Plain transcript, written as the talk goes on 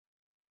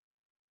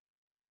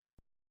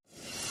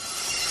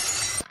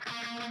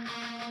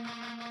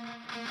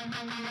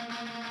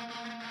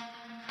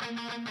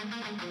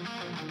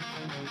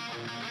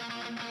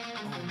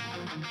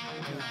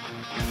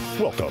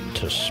Welcome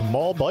to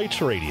Small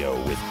Bites Radio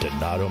with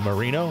Donato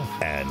Marino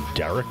and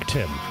Derek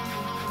Tim.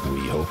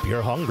 We hope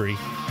you're hungry.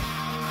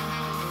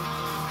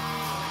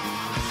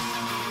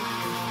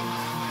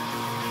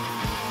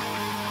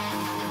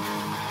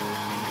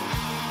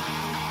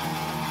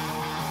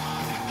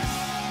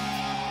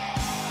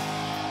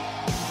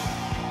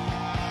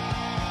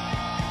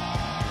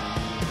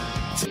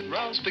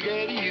 Round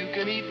spaghetti you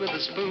can eat with a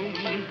spoon.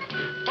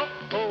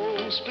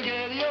 Oh,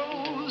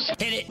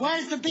 SpaghettiOs. Hit it.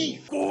 Where's the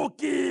beef?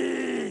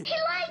 Cookie. He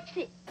likes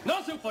it.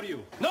 No soup for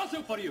you. No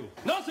soup for you.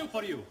 No soup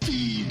for you.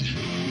 Feed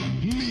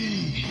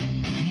me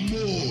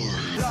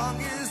more. Long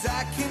as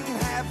I can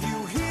have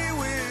you here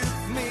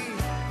with me,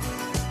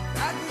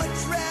 I'd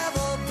much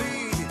rather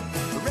be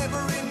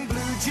forever in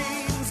blue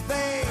jeans,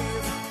 babe.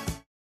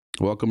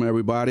 Welcome,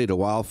 everybody, to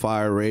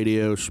Wildfire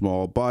Radio,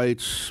 Small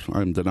Bites.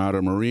 I'm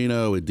Donato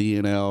Marino with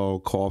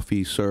D&L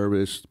Coffee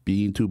Service,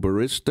 Bean to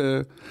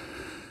Barista,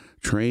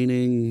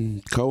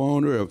 training,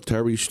 co-owner of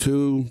Terry's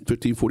 2,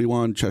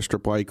 1541 Chester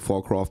Pike,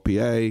 Fallcroft,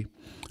 PA.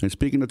 And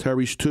speaking of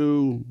Terry's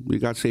 2, we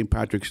got St.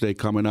 Patrick's Day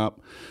coming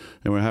up,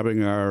 and we're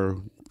having our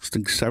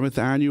 7th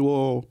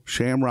annual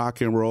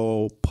Shamrock and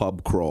Roll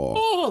Pub Crawl.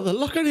 Oh, the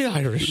luck of the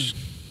Irish.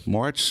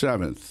 March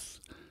 7th.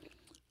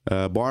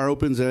 Bar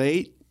opens at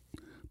 8.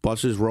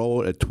 Buses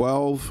roll at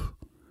 12.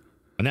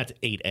 And that's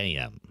 8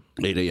 a.m.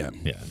 8 a.m.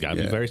 Yeah, got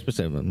to be very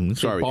specific.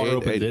 Sorry, bar 8,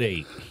 opens at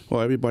 8.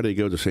 Well, everybody who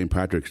goes to St.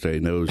 Patrick's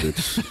Day knows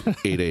it's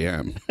 8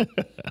 a.m.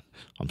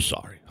 I'm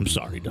sorry,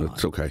 Don.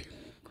 It's okay.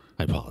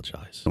 I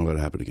apologize. Don't let it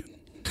happen again.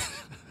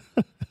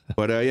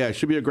 But, yeah, it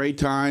should be a great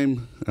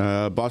time.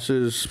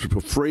 Buses for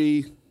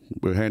free.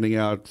 We're handing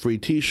out free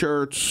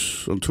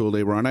T-shirts until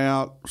they run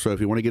out. So if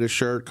you want to get a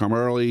shirt, come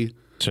early.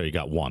 So you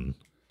got one.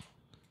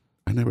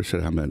 I never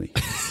said how many.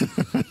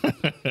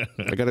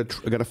 I got a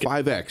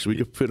 5X. We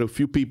could fit a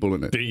few people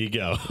in it. There you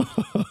go.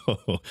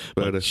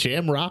 But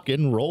Shamrock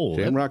and Roll.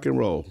 Shamrock and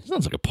Roll.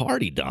 Sounds like a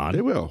party, Don.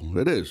 It will.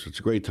 It is. It's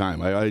a great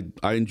time.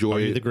 I enjoy Are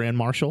it. you the Grand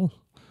Marshal?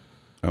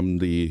 I'm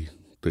the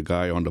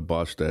guy on the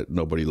bus that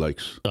nobody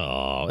likes.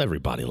 Oh,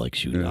 everybody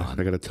likes you, Yeah, Don.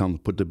 I got to tell him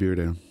to put the beer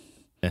down.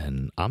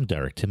 And I'm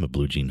Derek Tim at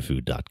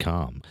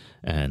BlueJeanFood.com.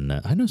 And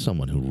I know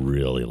someone who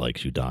really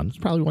likes you, Don. It's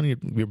probably one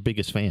of your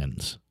biggest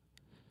fans.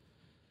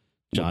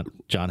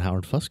 John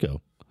Howard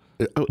Fusco.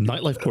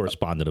 Nightlife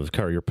correspondent of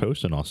Courier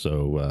Post, and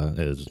also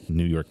is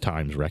New York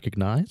Times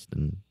recognized,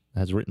 and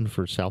has written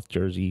for South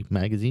Jersey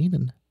Magazine,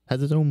 and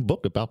has his own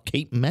book about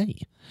Cape May.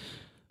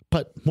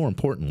 But more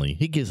importantly,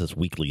 he gives us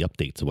weekly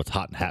updates of what's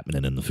hot and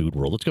happening in the food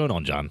world. What's going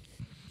on, John?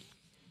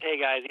 Hey,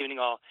 guys. Evening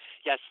all.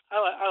 Yes,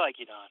 I like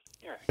you, Don.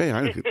 You're Hey,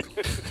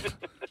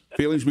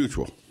 feelings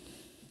mutual.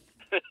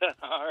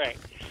 all right.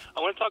 I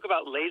want to talk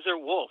about Laser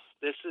Wolf.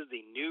 This is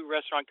the new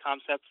restaurant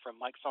concept from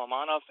Mike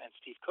Solomonoff and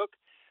Steve Cook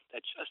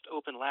that just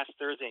opened last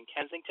Thursday in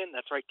Kensington.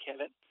 That's right,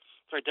 Kevin.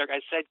 Sorry, Derek,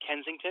 I said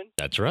Kensington.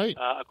 That's right.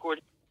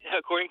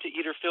 According to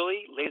Eater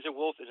Philly, Laser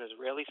Wolf is an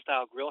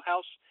Israeli-style grill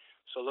house,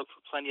 so look for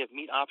plenty of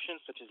meat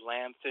options such as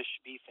lamb, fish,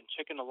 beef, and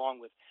chicken,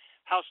 along with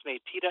house-made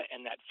pita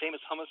and that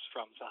famous hummus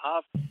from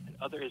Zahav and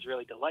other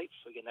Israeli delights.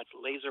 So again, that's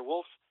Laser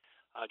Wolf.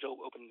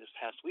 Joe opening this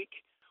past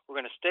week. We're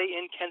going to stay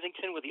in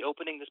Kensington with the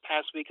opening this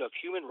past week of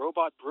Human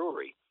Robot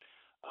Brewery.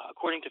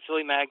 According to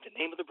Philly Mag, the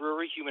name of the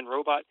brewery, Human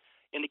Robot,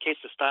 indicates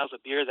the styles of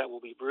beer that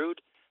will be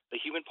brewed.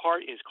 The human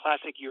part is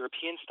classic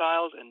European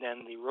styles, and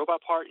then the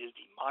robot part is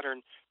the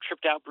modern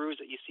tripped-out brews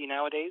that you see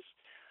nowadays.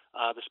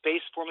 The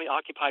space formerly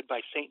occupied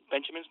by St.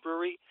 Benjamin's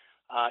Brewery,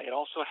 it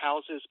also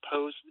houses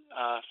Poe's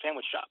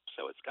Sandwich Shop.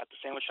 So it's got the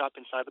sandwich shop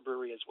inside the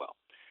brewery as well.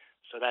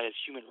 So that is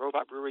Human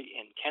Robot Brewery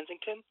in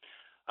Kensington.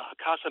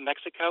 Casa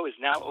Mexico is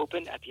now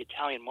open at the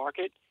Italian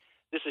Market.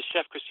 This is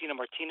Chef Cristina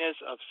Martinez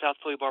of South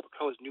Philly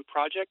Barbacoa's new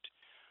project.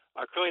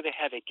 Currently, they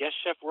have a guest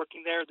chef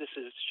working there. This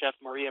is Chef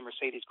Maria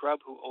Mercedes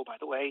Grubb, who, oh, by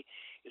the way,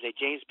 is a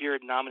James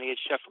Beard-nominated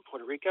chef from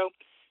Puerto Rico.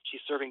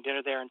 She's serving dinner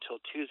there until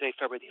Tuesday,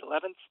 February the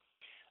 11th.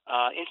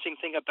 Interesting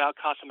thing about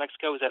Casa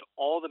Mexico is that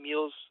all the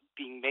meals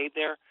being made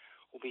there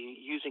will be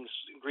using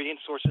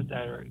ingredients that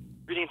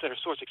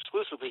are sourced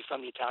exclusively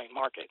from the Italian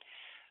market.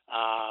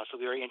 So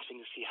very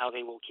interesting to see how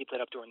they will keep that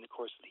up during the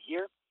course of the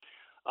year.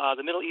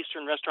 The Middle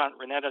Eastern restaurant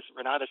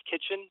Renata's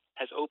Kitchen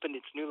has opened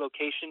its new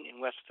location in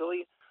West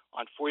Philly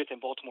on 40th and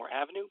Baltimore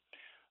Avenue,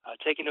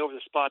 taking over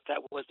the spot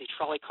that was the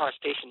Trolley Car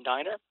Station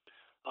Diner.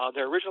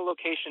 Their original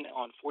location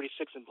on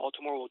 46th in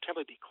Baltimore will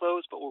temporarily be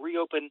closed, but will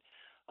reopen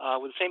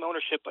with the same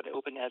ownership, but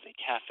open as a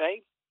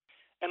cafe.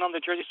 And on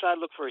the Jersey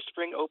side, look for a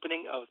spring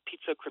opening of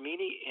Pizza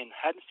Cremini in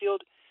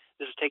Haddonfield.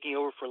 This is taking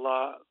over for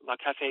La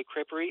Cafe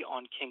Creperie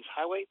on Kings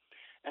Highway.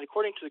 And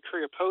according to the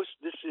Courier Post,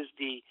 this is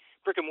the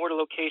brick-and-mortar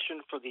location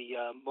for the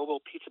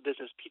mobile pizza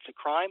business Pizza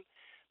Crime.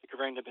 They're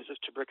converting the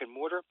business to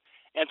brick-and-mortar.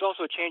 And it's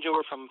also a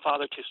changeover from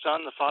father to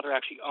son. The father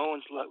actually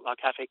owns La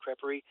Cafe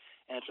Creperie,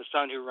 and it's the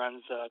son who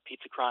runs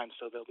Pizza Crime,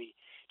 so they'll be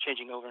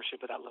changing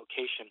ownership of that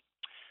location.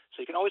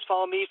 So you can always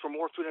follow me for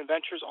more food and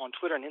adventures on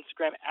Twitter and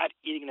Instagram at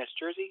Eating in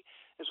Jersey,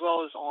 as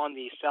well as on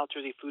the South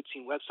Jersey Food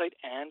Scene website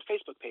and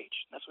Facebook page.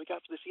 That's what we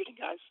got for this evening,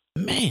 guys.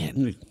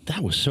 Man,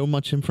 that was so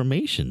much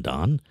information,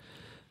 Don.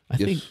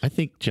 I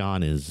think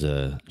John is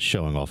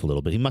showing off a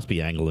little bit. He must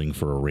be angling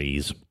for a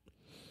raise.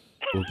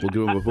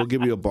 We'll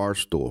give you a bar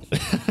stool.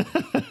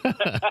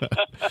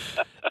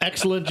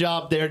 Excellent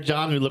job there,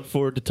 John. We look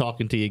forward to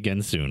talking to you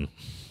again soon.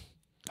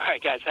 All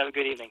right, guys. Have a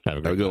good evening. Have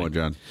a Have a good one,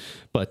 John.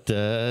 But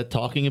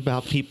talking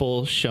about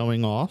people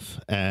showing off,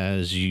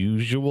 as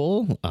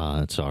usual,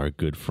 it's our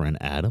good friend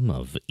Adam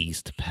of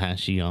East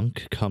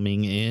Passyunk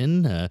coming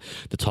in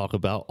to talk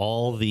about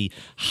all the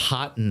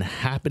hot and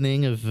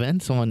happening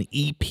events on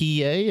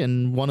EPA.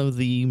 And one of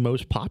the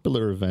most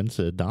popular events,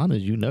 Don,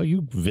 as you know,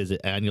 you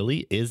visit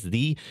annually, is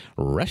the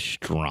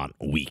Restaurant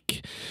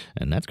Week.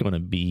 And that's going to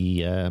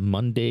be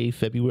Monday,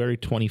 February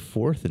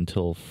 24th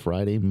until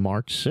Friday,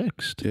 March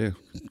 6th. Yeah.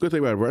 Good thing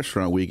about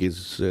Restaurant Week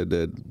is that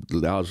it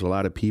allows a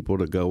lot of people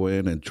to go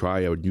in and try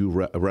a new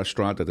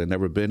restaurant that they've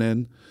never been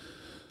in.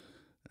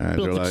 And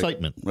Builds they're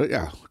excitement. Well,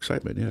 yeah,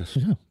 excitement, yes.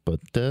 Yeah, but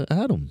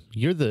Adam,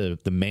 you're the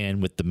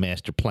man with the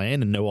master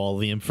plan and know all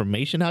the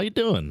information. How you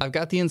doing? I've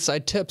got the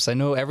inside tips. I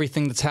know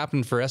everything that's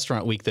happened for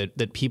Restaurant Week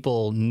that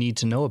people need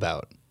to know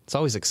about. It's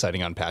always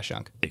exciting on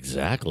Passyunk.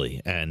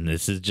 Exactly. And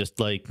this is just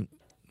like,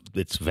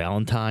 it's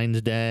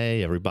Valentine's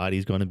Day.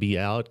 Everybody's going to be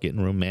out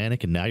getting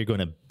romantic. And now you're going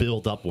to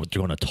build up what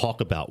you're going to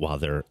talk about while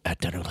they're at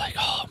dinner. Like,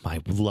 oh,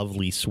 my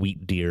lovely,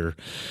 sweet dear,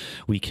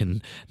 we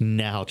can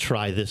now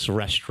try this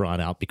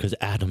restaurant out because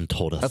Adam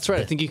told us. That's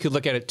right. I think you could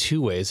look at it two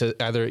ways.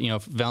 Either,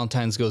 if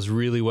Valentine's goes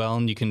really well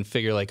and you can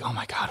figure like, oh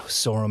my God, it was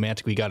so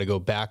romantic, we got to go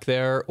back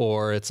there.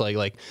 Or it's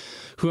like,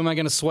 who am I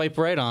going to swipe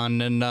right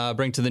on and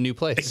bring to the new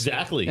place?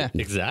 Exactly. Yeah.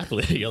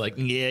 Exactly. You're like,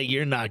 yeah,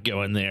 you're not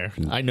going there.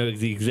 I know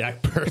the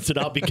exact person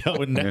I'll be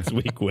going next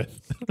week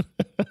with.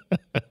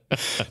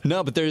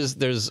 No, but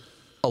there's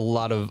a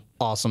lot of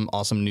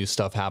awesome new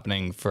stuff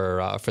happening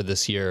for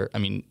this year. I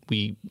mean,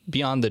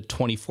 beyond the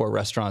 24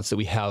 restaurants that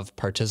we have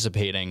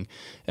participating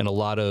in a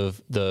lot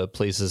of the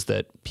places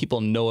that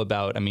people know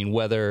about. I mean,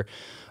 whether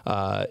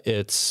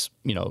it's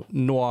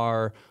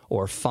Noir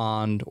or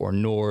Fond or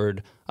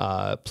Nord,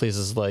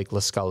 places like La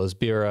Scala's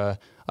Birra.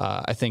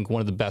 I think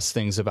one of the best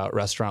things about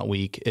Restaurant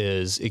Week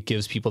is it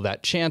gives people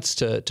that chance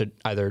to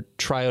either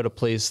try out a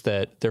place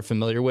that they're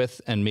familiar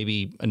with and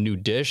maybe a new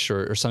dish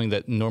or something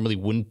that normally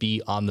wouldn't be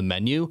on the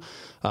menu.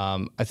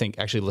 I think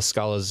actually La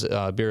Scala's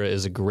Birra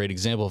is a great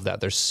example of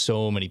that. There's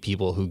so many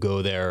people who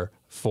go there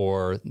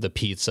for the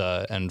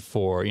pizza and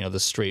for the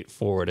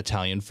straightforward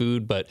Italian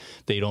food, but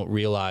they don't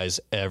realize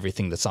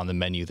everything that's on the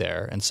menu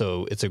there. And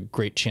so it's a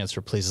great chance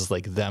for places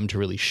like them to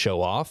really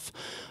show off.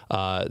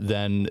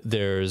 Then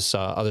there's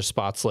other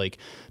spots like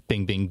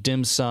Bing Bing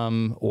Dim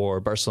Sum or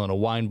Barcelona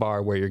Wine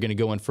Bar, where you're going to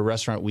go in for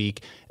Restaurant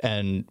Week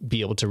and be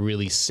able to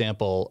really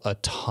sample a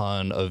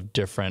ton of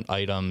different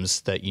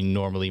items that you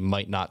normally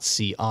might not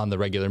see on the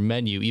regular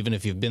menu, even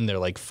if you've been there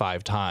like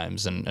 5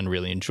 times and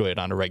really enjoy it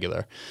on a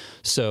regular.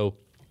 So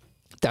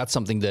that's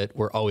something that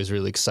we're always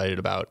really excited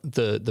about.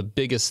 The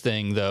biggest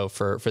thing, though,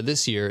 for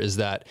this year is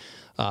that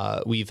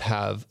we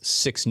have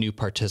 6 new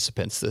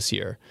participants this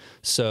year.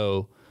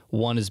 So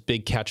one is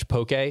Big Catch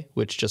Poke,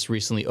 which just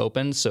recently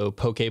opened. So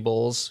poke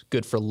bowls,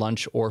 good for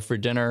lunch or for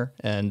dinner,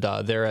 and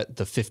they're at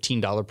the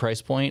 $15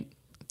 price point.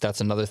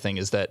 That's another thing,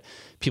 is that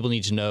people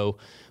need to know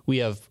we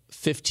have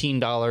 $15,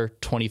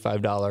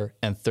 $25,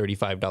 and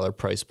 $35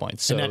 price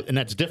points. So, and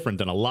that's different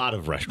than a lot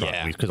of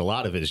restaurant weeks, because a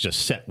lot of it is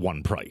just set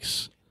one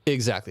price.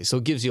 Exactly. So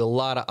it gives you a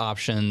lot of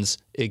options.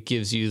 It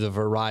gives you the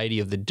variety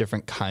of the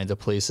different kinds of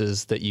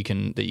places that you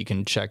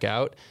can check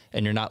out,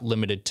 and you're not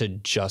limited to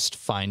just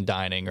fine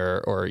dining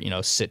or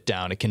sit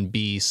down. It can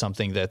be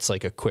something that's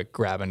like a quick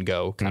grab and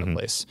go kind of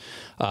place.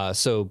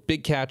 So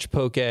Big Catch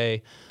Poke,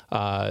 June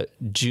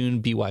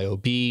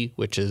BYOB,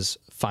 which is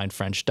fine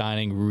French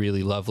dining,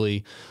 really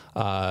lovely.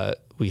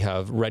 We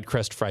have Red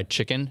Crest Fried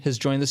Chicken has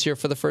joined this year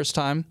for the first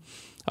time.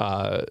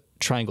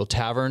 Triangle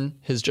Tavern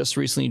has just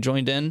recently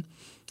joined in.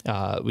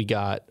 We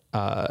got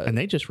and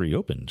they just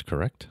reopened,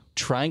 correct?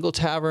 Triangle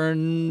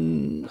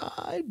Tavern.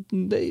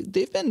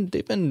 They've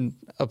been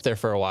up there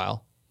for a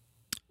while.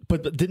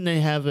 But didn't they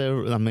have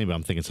a? Maybe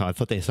I'm thinking. I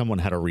thought someone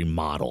had a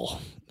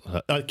remodel.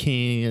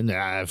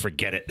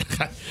 Forget it.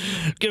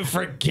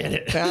 Forget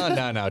it.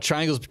 No.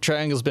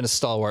 Triangle's been a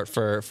stalwart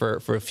for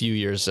a few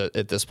years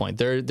at this point.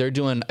 They're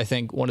doing, I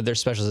think, one of their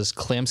specials is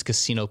Clams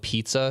Casino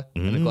Pizza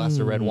and a glass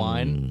of red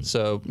wine.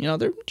 So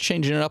they're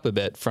changing it up a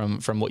bit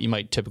from what you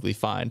might typically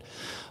find.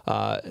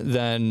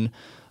 Then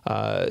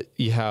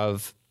you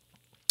have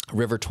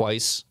River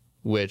Twice,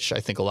 which I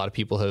think a lot of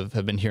people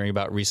have been hearing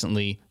about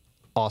recently.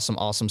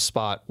 Awesome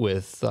spot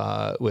with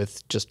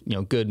just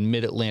good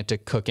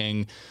mid-Atlantic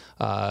cooking,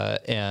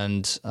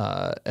 and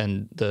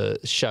the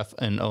chef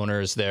and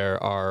owners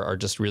there are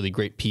just really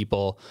great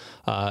people.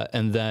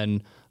 And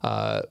then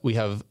we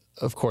have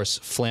of course,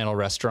 Flannel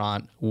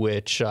Restaurant,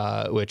 which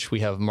we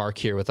have Mark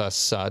here with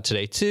us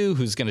today too,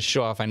 who's going to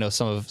show off. I know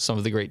some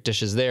of the great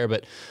dishes there,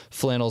 but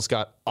Flannel's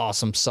got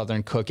awesome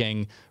Southern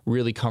cooking,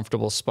 really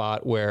comfortable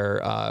spot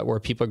where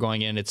people are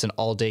going in. It's an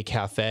all day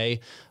cafe,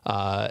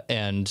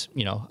 and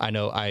I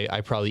know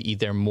I probably eat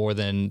there more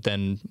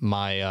than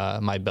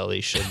my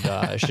belly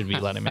should be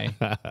letting me.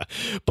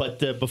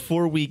 But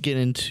before we get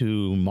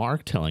into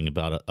Mark telling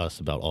us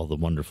about all the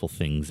wonderful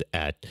things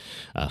at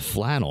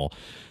Flannel,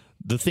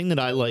 the thing that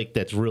I like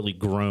that's really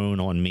grown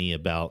on me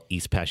about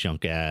East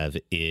Passyunk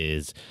Ave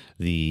is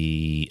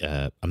the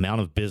amount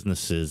of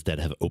businesses that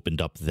have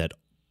opened up that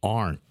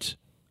aren't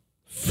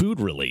food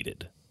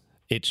related.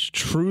 It's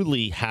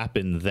truly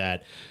happened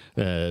that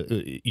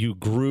you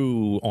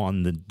grew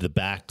on the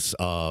backs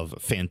of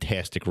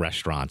fantastic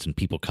restaurants and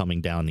people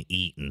coming down to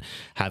eat and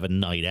have a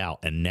night out.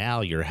 And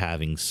now you're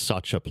having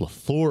such a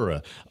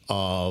plethora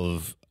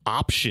of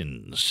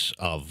options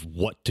of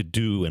what to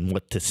do and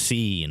what to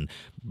see and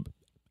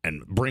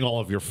bring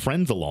all of your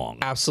friends along.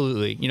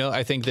 Absolutely.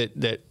 I think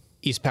that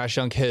East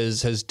Passyunk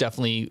has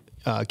definitely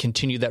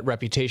continued that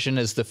reputation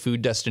as the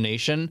food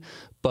destination,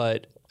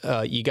 but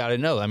you got to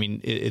know, I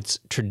mean, it's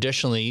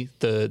traditionally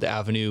the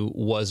Avenue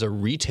was a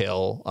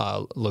retail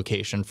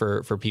location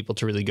for people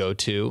to really go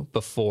to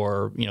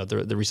before,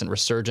 the recent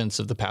resurgence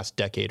of the past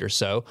decade or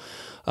so.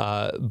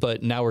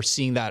 But now we're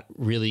seeing that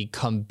really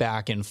come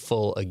back in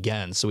full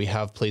again. So we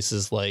have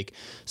places like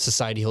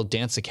Society Hill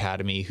Dance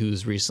Academy,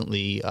 who's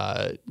recently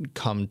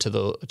come to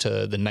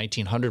the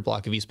 1900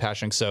 block of East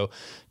Passyunk. So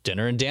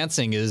dinner and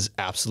dancing is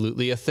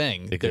absolutely a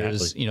thing.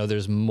 Exactly.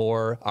 There's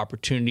more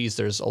opportunities.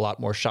 There's a lot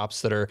more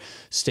shops that are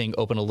staying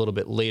open a little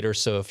bit later.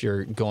 So if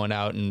you're going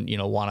out and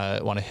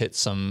want to hit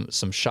some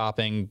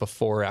shopping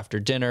before or after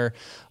dinner,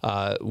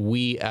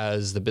 we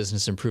as the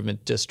Business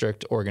Improvement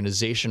District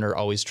organization are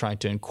always trying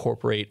to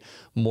incorporate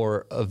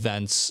more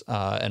events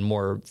and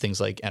more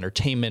things like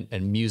entertainment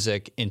and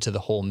music into the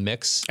whole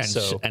mix.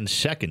 And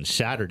second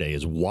Saturday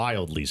is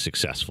wildly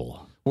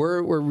successful.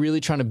 We're really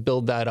trying to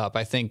build that up.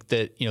 I think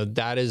that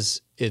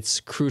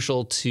it's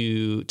crucial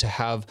to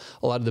have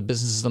a lot of the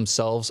businesses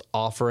themselves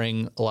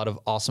offering a lot of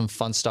awesome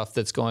fun stuff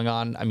that's going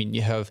on. I mean,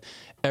 you have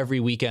every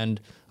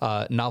weekend,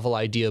 Novel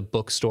Idea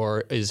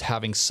Bookstore is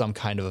having some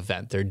kind of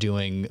event. They're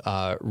doing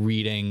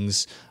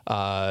readings,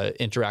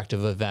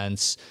 interactive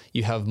events.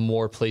 You have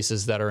more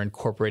places that are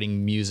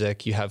incorporating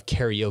music. You have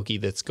karaoke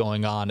that's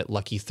going on at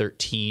Lucky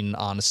 13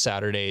 on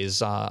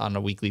Saturdays on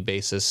a weekly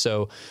basis.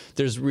 So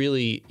there's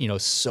really,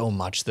 so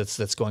much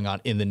that's going on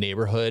in the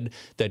neighborhood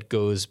that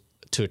goes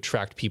to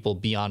attract people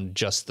beyond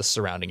just the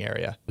surrounding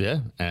area. Yeah,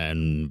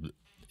 and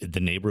the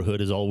neighborhood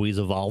is always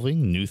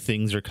evolving. New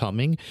things are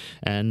coming.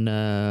 And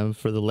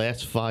for the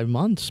last 5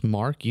 months,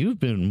 Mark, you've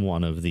been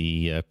one of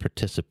the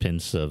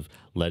participants of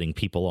letting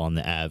people on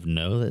the Ave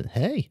know that,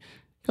 hey,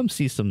 come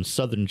see some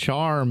Southern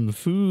charm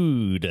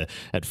food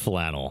at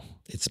Flannel.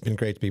 It's been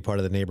great to be part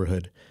of the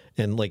neighborhood.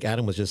 And like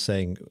Adam was just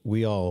saying,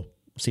 we all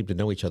seem to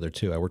know each other,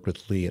 too. I worked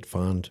with Lee at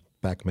Fond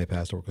back in my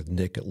past. I worked with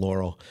Nick at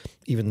Laurel.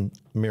 Even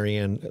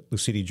Marianne at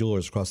Lucidi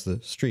Jewelers across the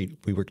street.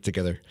 We worked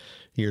together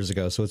years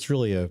ago. So it's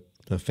really a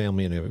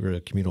family and a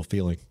communal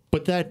feeling.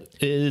 But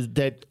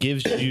that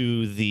gives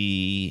you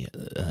the,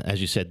 as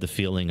you said, the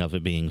feeling of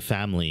it being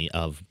family,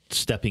 of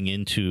stepping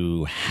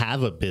into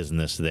have a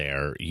business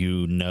there.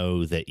 You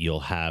know that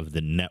you'll have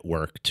the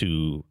network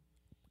to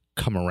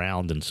come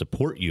around and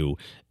support you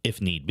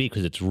if need be,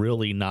 because it's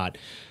really not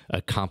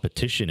a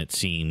competition, it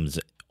seems,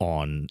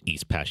 on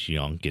East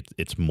Passyunk.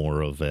 It's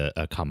more of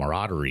a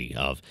camaraderie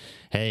of,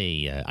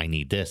 hey, I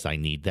need this, I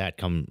need that,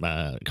 come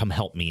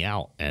help me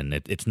out. And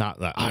it's not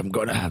that I'm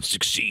going to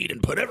succeed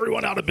and put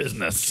everyone out of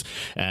business.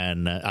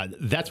 And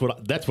that's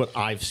what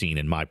I've seen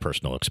in my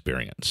personal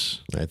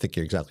experience. I think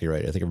you're exactly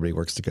right. I think everybody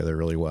works together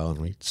really well, and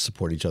we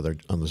support each other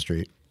on the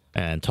street.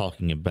 And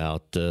talking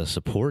about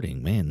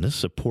supporting, man, this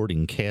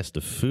supporting cast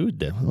of food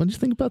there. What do you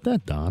think about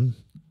that, Don?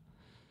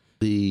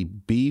 The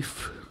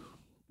beef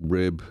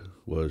rib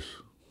was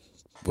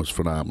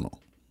phenomenal.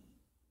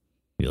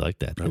 You like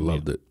that? I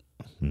loved it.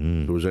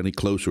 If it was any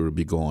closer, it would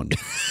be gone.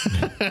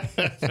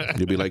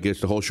 You'd be like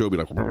this. The whole show would be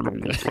like.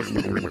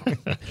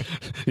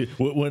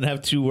 Wouldn't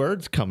have two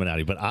words coming out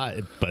of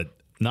you. But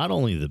not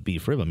only the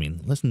beef rib. I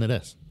mean, listen to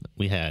this.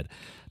 We had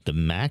the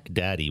Mac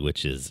Daddy,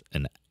 which is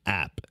an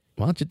app.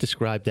 Why don't you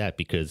describe that?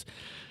 Because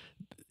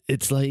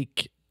it's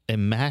like a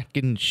mac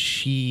and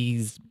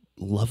cheese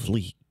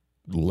lovely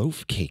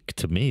loaf cake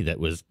to me. That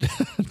was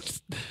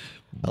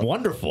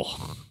wonderful.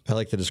 I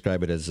like to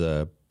describe it as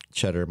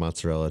cheddar,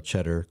 mozzarella,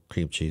 cheddar,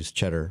 cream cheese,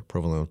 cheddar,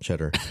 provolone,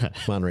 cheddar,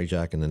 Monterey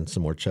Jack, and then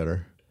some more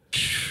cheddar.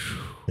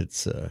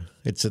 It's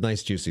a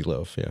nice juicy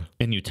loaf, yeah.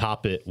 And you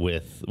top it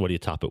with, what do you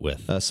top it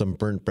with? Some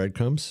burnt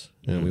breadcrumbs.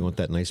 We want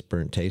that nice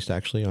burnt taste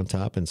actually on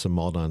top, and some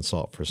Maldon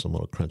salt for some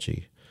little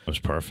crunchy. It was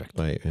perfect.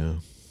 Bite, yeah.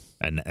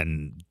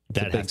 And It's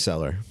a big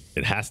seller.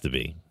 It has to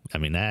be. I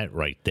mean, that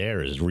right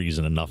there is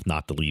reason enough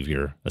not to leave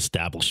your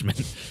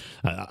establishment.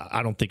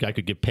 I don't think I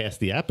could get past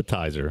the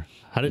appetizer.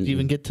 How did you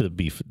even get to the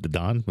beef, the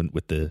Don,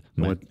 with the...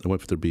 I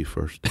went for the beef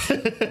first.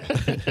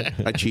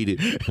 I cheated.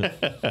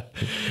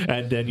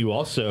 And then you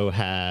also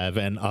have,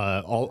 and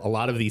a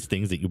lot of these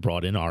things that you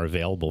brought in are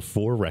available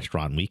for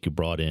Restaurant Week. You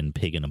brought in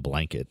Pig in a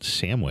Blanket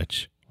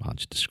sandwich. Why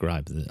don't you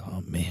describe it?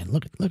 Oh, man,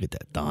 look at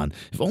that, Don.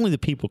 If only the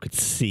people could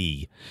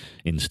see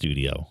in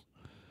studio.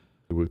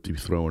 They would be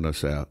throwing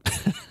us out.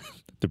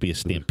 There'd be a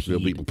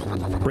stampede,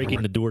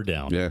 breaking the door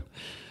down. Yeah.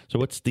 So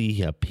what's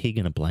the Pig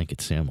in a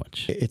Blanket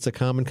sandwich? It's a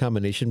common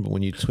combination, but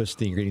when you twist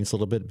the ingredients a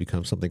little bit, it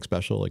becomes something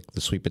special, like the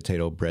sweet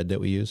potato bread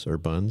that we use, or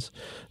buns,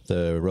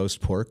 the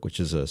roast pork, which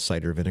is a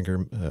cider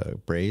vinegar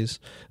braise,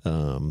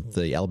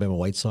 the Alabama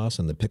white sauce,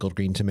 and the pickled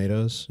green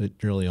tomatoes. It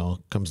really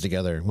all comes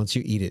together. Once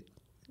you eat it,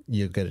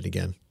 you'll get it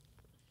again.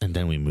 And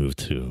then we move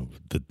to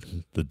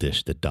the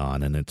dish that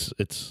Don, and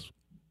it's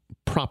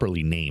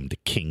properly named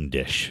King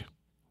Dish,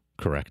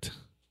 correct?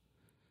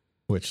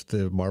 Which,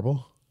 the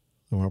marble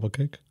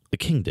cake? The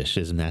King Dish,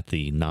 isn't that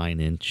the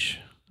 9-inch?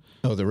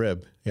 Oh, the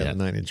rib. Yeah, Yeah.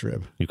 the 9-inch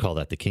rib. You call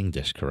that the King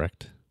Dish,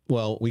 correct?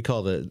 Well, we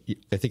call I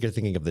think you're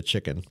thinking of the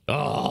chicken.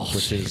 Oh,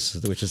 which is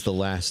the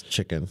last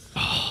chicken.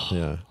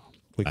 Yeah.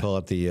 We call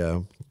it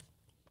the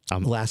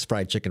last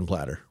fried chicken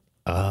platter.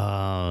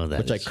 Oh,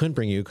 which I couldn't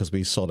bring you because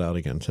we sold out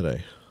again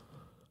today.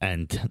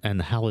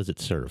 And how is it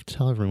served?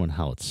 Tell everyone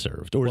how it's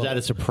served. Or is that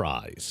a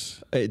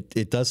surprise?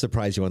 It does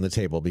surprise you on the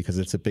table because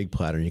it's a big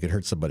platter and you could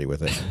hurt somebody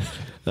with it.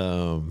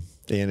 And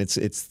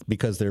it's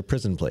because they're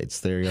prison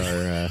plates. They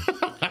are,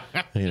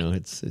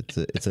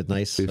 it's a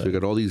nice. We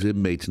got all these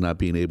inmates not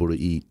being able to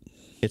eat.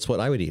 It's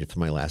what I would eat for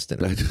my last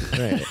dinner.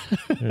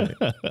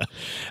 Right.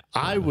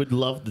 I would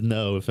love to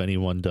know if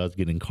anyone does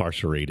get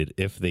incarcerated,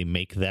 if they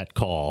make that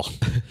call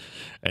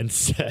and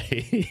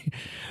say,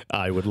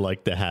 I would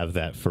like to have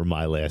that for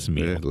my last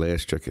meal. Yeah,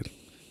 last chicken.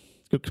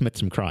 Go commit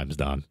some crimes,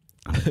 Don.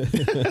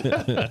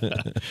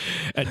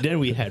 And then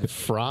we had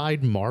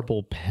fried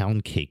marble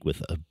pound cake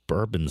with a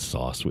bourbon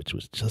sauce, which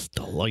was just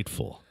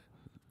delightful.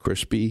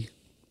 Crispy.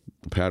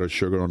 Powdered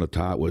sugar on the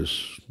top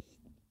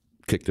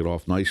kicked it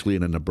off nicely,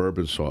 and then the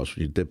bourbon sauce,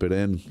 you dip it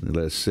in and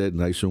let it sit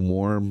nice and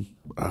warm.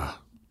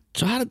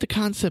 So how did the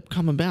concept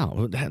come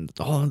about?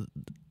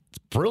 It's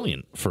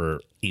brilliant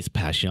for East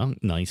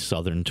Passyunk. Nice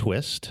southern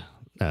twist.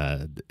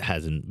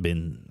 Hasn't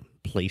been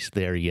placed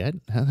there yet.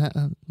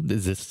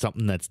 Is this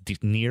something that's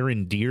near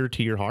and dear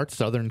to your heart,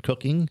 southern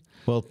cooking?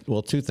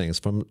 Well, two things.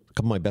 A couple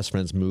of my best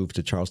friends moved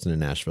to Charleston and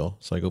Nashville,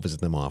 so I go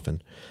visit them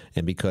often.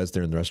 And because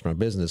they're in the restaurant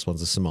business,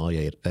 one's a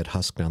sommelier at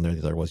Husk down there, the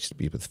other used to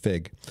be with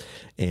Fig.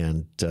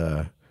 And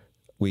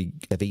we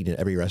have eaten at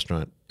every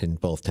restaurant in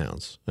both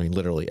towns. I mean,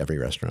 literally every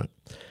restaurant.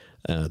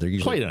 They're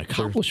usually Quite an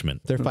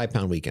accomplishment. They're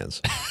 5-pound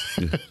weekends.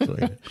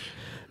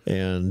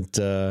 And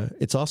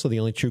it's also the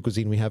only true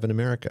cuisine we have in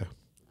America.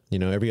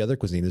 Every other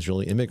cuisine is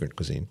really immigrant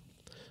cuisine,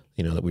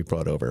 that we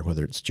brought over,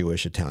 whether it's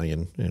Jewish,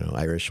 Italian,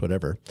 Irish,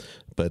 whatever.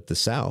 But the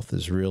South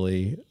is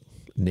really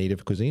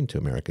native cuisine to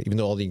America, even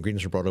though all the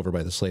ingredients were brought over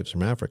by the slaves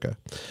from Africa.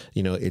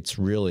 It's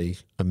really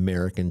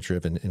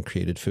American-driven and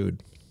created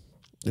food.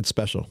 It's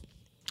special.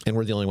 And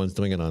we're the only ones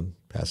doing it on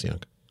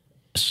Passyunk.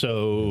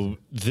 So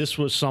this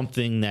was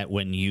something that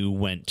when you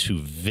went to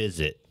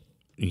visit,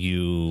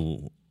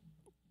 you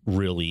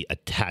really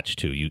attached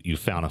to. You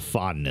found a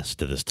fondness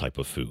to this type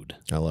of food.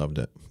 I loved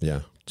it.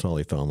 Yeah,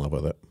 totally fell in love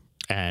with it.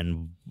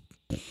 And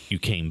you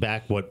came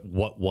back. What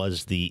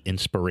was the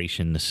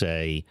inspiration to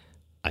say,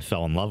 I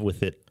fell in love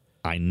with it,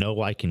 I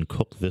know I can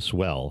cook this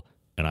well,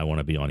 and I want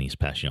to be on East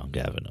Passyunk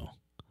Avenue?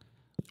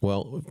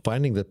 Well,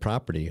 finding the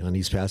property on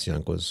East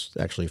Passyunk was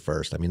actually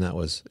first. I mean, it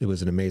was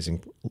an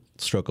amazing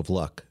stroke of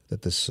luck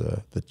that this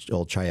the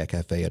old Chaya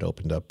Cafe had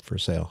opened up for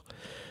sale.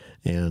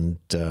 And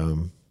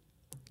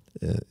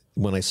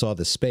when I saw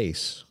the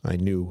space, I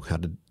knew how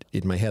to.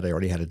 In my head, I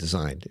already had it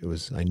designed.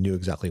 I knew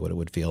exactly what it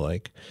would feel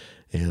like,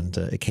 and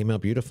it came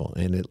out beautiful.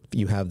 And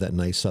you have that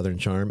nice southern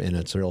charm, and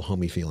it's a real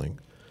homey feeling.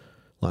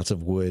 Lots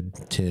of wood,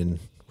 tin,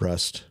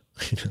 rust,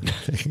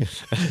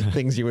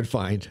 things you would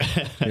find,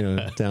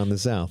 down the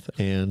South.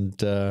 And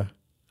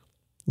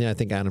I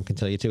think Adam can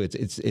tell you too.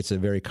 It's a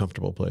very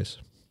comfortable place.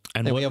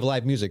 And we have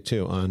live music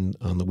too on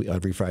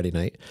every Friday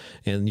night,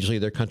 and usually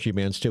they're country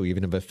bands too. We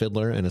even have a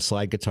fiddler and a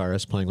slide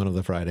guitarist playing one of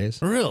the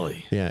Fridays.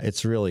 Really? Yeah,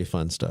 it's really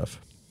fun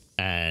stuff.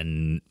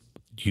 And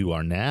you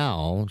are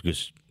now,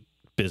 because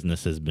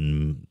business has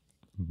been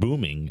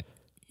booming,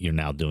 you're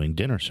now doing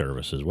dinner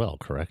service as well,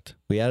 correct?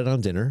 We added on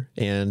dinner,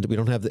 and we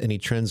don't have any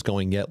trends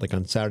going yet. Like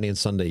on Saturday and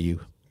Sunday, you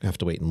have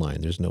to wait in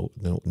line. There's no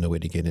way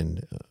to get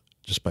in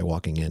just by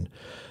walking in,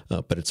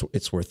 but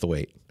it's worth the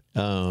wait.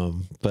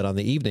 But on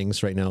the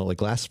evenings right now,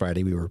 like last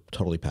Friday, we were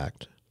totally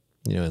packed,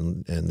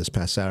 and this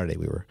past Saturday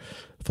we were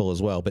full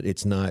as well, but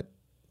it's not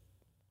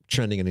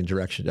trending in any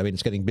direction. I mean,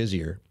 it's getting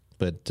busier,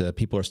 but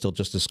people are still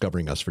just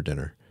discovering us for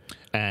dinner.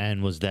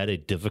 And was that a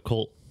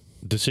difficult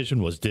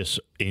decision? Was this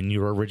in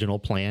your original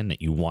plan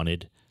that you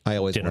wanted? I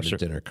always wanted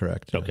dinner,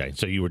 correct. Okay.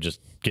 So you were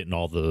just getting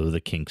all the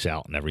kinks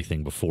out and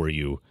everything before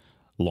you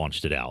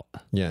launched it out.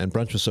 Yeah, and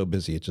brunch was so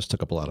busy, it just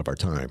took up a lot of our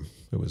time.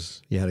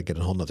 You had to get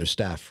a whole nother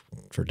staff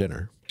for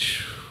dinner.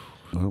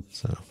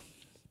 So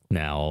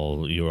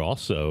Now, you're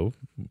also,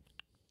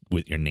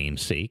 with your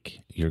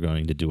namesake, you're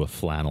going to do a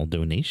flannel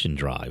donation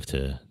drive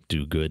to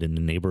do good in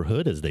the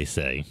neighborhood, as they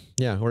say.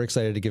 yeah, we're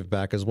excited to give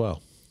back as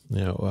well.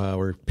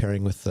 We're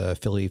pairing with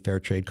Philly Fair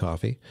Trade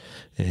Coffee,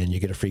 and you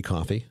get a free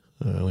coffee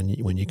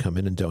when you come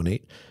in and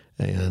donate.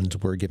 And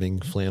we're giving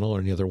flannel or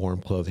any other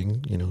warm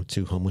clothing,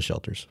 to homeless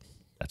shelters.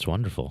 That's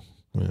wonderful.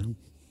 Yeah.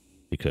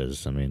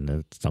 Because, I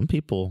mean, some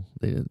people,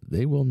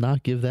 they will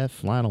not give that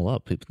flannel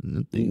up.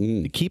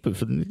 They keep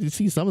it. You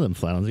see some of them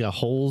flannels, they got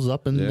holes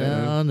up and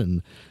down,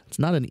 and it's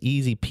not an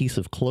easy piece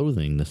of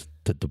clothing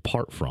to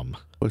depart from.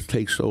 It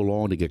takes so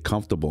long to get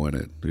comfortable in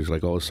it. It's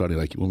like all of a sudden,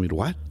 like, you want me to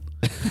what?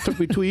 It took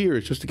me 2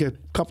 years just to get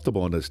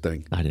comfortable in this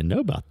thing. I didn't know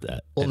about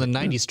that. Well, the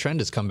 90s trend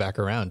has come back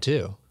around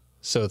too.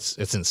 So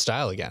it's in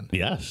style again.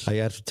 Yes. I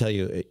have to tell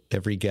you,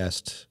 every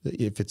guest,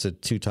 if it's a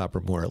two-top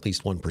or more, at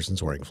least one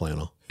person's wearing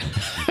flannel.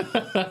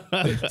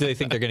 Do they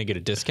think they're going to get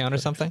a discount or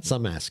something?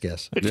 Some ask,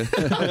 yes.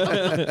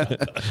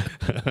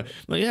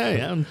 Well,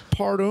 yeah, I'm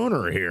part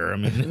owner here. I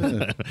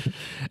mean,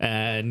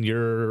 and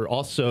you're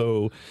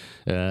also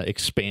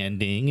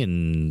expanding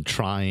and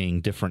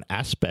trying different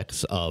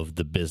aspects of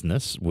the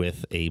business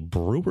with a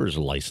brewer's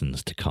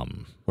license to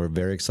come. We're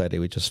very excited.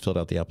 We just filled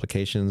out the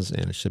applications,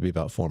 and it should be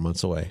about 4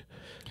 months away.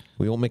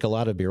 We won't make a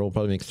lot of beer. We'll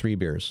probably make 3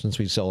 beers. Since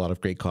we sell a lot of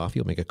great coffee,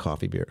 we'll make a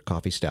coffee beer,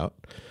 coffee stout.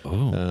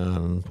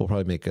 We'll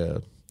probably make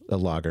a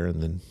lager,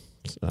 and then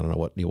I don't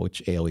know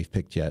which ale we've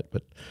picked yet,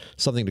 but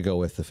something to go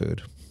with the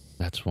food.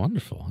 That's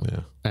wonderful.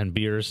 Yeah. And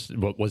beers,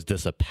 was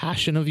this a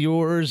passion of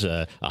yours,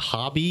 a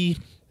hobby?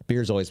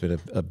 Beer's always been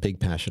a big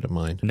passion of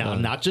mine. Now,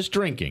 not just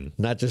drinking.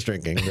 Not just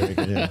drinking. Very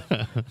good,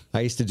 yeah.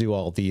 I used to do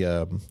all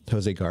the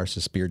Jose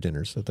Garces beer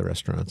dinners at the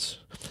restaurants.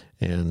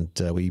 And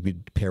we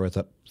would pair with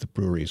up the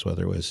breweries,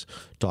 whether it was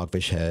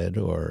Dogfish Head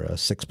or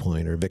Six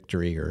Point or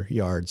Victory or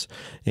Yards.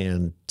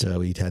 And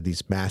we'd had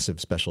these massive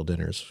special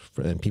dinners.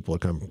 And people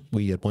would come.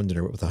 We had one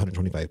dinner with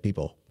 125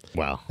 people.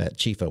 Wow. At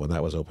Chifa when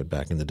that was open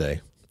back in the day.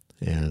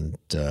 And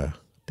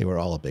they were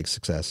all a big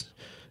success.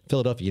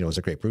 Philadelphia, is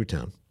a great brew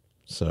town.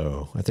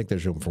 So I think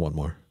there's room for one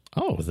more.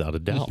 Oh, without a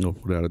doubt. No,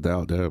 without a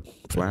doubt.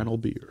 Flannel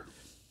beer.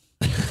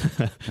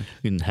 You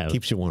can have,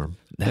 Keeps you warm.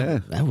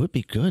 that would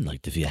be good.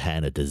 Like if you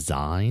had a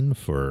design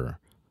for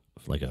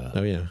like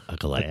a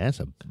glass,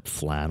 a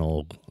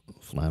flannel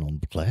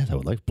glass. I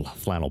would like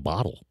flannel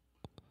bottle.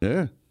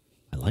 Yeah.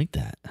 I like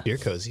that. Beer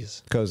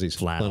cozies. Cozies.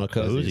 Flannel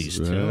cozies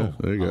too. Yeah,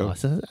 there you go.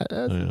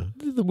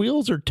 The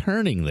wheels are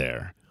turning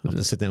there. I'll have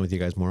to sit down with you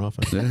guys more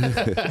often.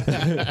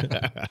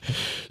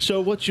 So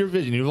what's your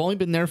vision? You've only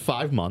been there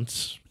 5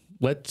 months.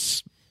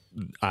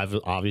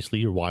 Obviously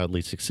you're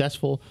wildly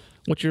successful.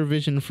 What's your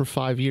vision for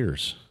 5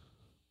 years?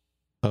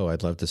 Oh,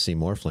 I'd love to see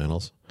more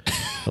flannels.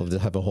 I'd love to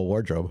have a whole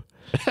wardrobe.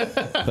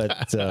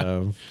 But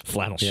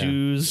flannel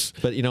shoes.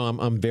 But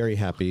I'm very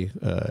happy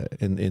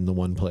in the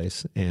one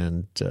place,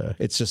 and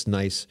it's just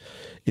nice.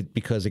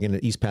 Because again,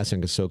 East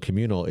Passing is so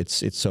communal.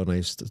 It's so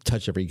nice to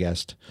touch every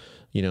guest.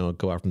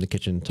 Go out from the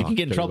kitchen. Talk You can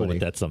get in to trouble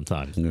everybody. with that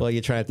sometimes. Well, you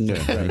try it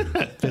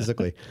right,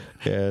 physically,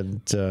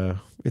 and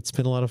it's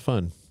been a lot of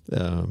fun.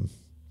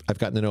 I've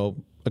gotten to know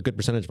a good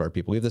percentage of our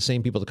people. We have the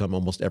same people that come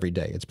almost every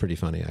day. It's pretty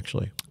funny,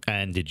 actually.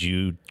 And did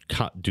you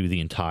do the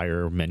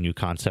entire menu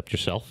concept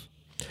yourself?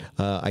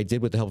 I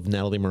did with the help of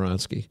Natalie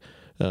Moronsky.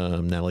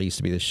 Natalie used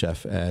to be the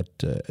chef at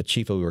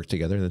Chifa. We worked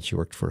together, and then she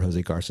worked for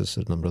Jose Garces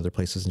and a number of other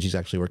places, and she's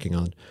actually working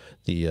on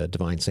the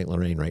Divine St.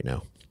 Lorraine right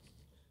now.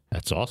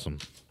 That's awesome.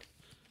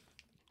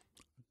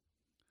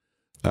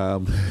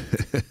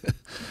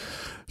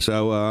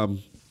 So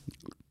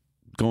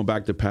going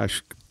back to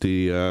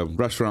the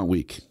restaurant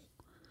week.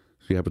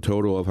 So you have a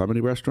total of how many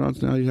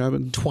restaurants now you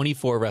having?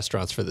 24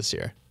 restaurants for this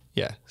year.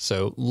 Yeah.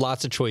 So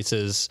lots of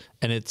choices,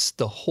 and it's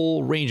the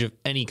whole range of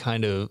any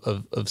kind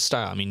of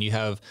style. I mean, you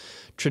have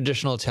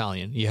traditional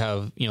Italian, you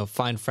have,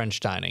 fine French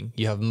dining,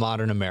 you have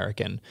modern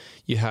American,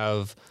 you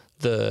have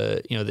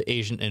the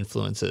Asian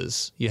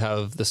influences, you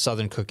have the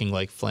Southern cooking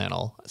like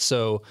flannel.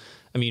 So,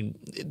 I mean,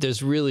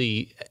 there's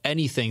really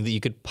anything that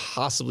you could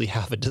possibly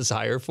have a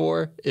desire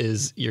for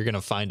you're going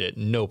to find it.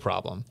 No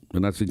problem.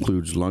 And that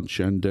includes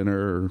lunch and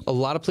dinner? A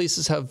lot of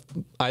places have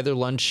either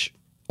lunch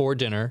or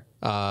dinner.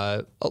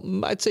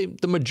 I'd say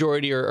the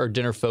majority are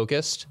dinner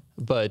focused,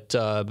 but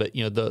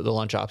the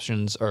lunch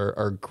options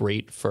are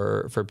great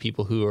for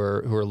people who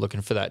are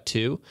looking for that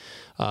too,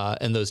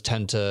 and those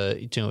tend to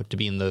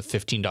be in the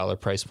 $15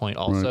 price point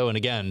also. Right. And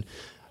again,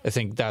 I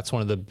think that's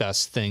one of the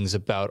best things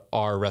about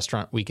our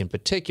restaurant week in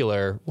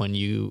particular. When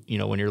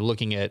when you're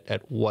looking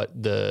at what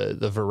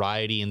the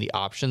variety and the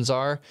options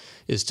are,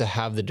 is to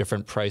have the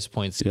different price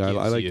points. Yeah,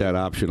 I like that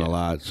option a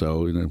lot.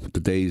 So the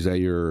days that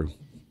you're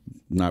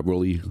not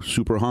really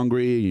super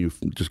hungry, you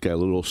just get a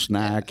little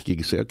snack. You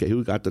can say, okay,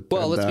 who got the?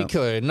 Well, let's be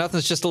clear.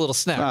 Nothing's just a little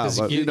snack. No,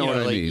 but you know what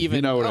I mean. Even,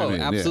 you know what I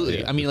mean.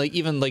 Absolutely. Yeah. I mean,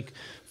 even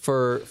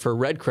for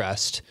Red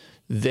Crest,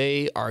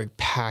 they are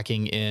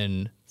packing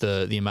in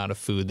the amount of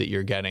food that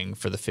you're getting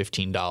for the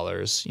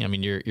 $15. I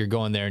mean, you're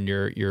going there and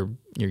you're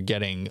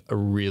getting a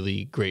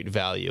really great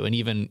value. And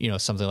even,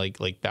 something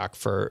like back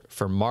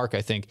for Mark,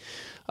 I think,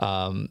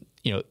 along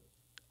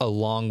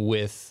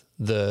with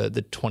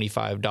the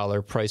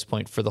 $25 price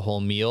point for the whole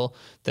meal,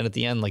 then at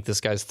the end, like,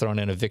 this guy's thrown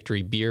in a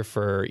victory beer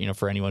for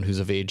anyone who's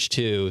of age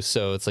too.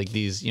 So it's like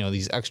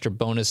these extra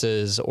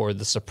bonuses or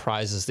the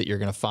surprises that you're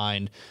going to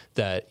find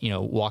that,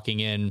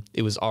 walking in,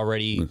 it was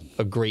already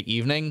a great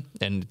evening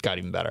and it got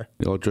even better.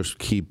 It'll just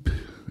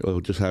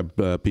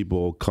have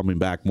people coming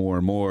back more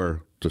and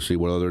more to see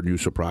what other new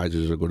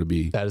surprises are going to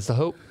be. That is the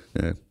hope.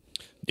 Yeah.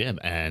 Yeah,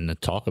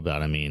 and talk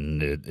about, I mean,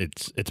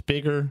 it's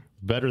bigger,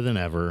 better than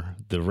ever.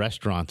 The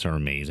restaurants are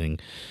amazing.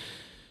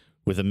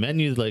 With a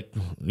menu like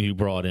you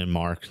brought in,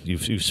 Mark,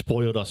 you've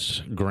spoiled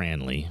us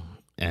grandly,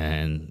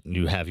 and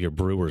you have your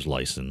brewer's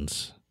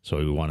license. So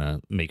we want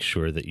to make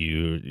sure that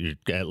you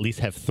at least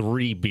have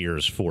 3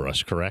 beers for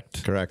us,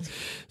 correct? Correct.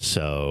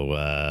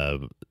 So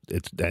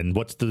and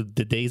what's the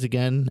days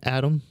again,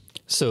 Adam?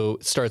 So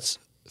it starts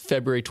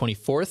February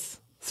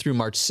 24th through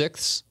March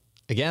 6th.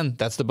 Again,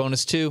 that's the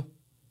bonus too.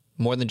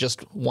 More than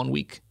just 1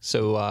 week,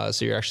 so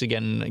you're actually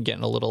getting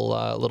a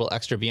little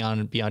extra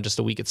beyond just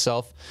a week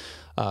itself.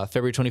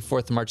 February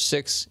 24th to March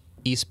 6th,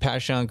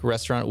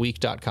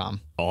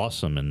 EastPassyunkRestaurantWeek.com.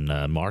 Awesome.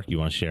 And Mark, you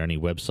want to share any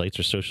websites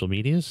or social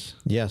medias?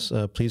 Yes,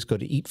 please go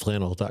to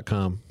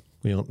eatflannel.com.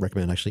 We don't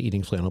recommend actually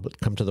eating flannel, but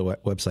come to the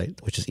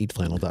website, which is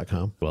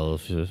eatflannel.com. Well,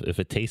 if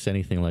it tastes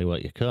anything like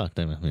what you cooked,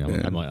 then I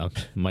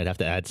might have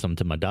to add some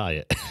to my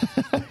diet.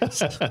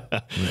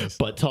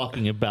 But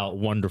talking about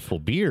wonderful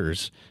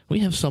beers,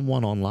 we have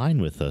someone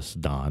online with us,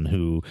 Don,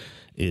 who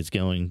is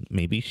going,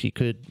 maybe she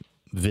could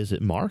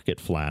visit Mark at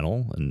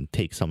Flannel and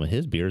take some of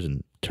his beers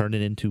and turn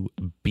it into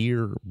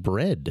beer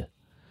bread.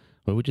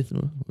 What would you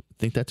think?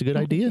 That's a good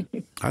idea?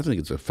 I think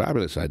it's a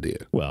fabulous idea.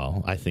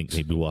 Well, I think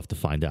maybe we'll have to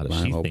find out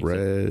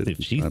if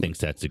she thinks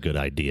that's a good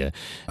idea.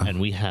 And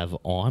we have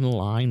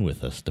online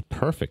with us the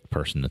perfect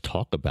person to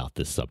talk about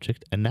this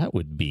subject, and that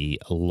would be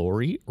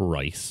Lori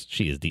Rice.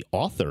 She is the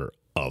author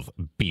of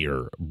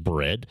Beer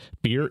Bread,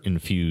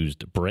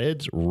 beer-infused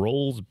breads,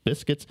 rolls,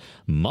 biscuits,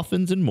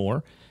 muffins, and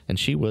more. And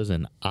she was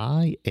an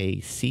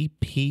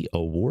IACP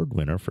award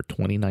winner for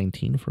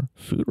 2019 for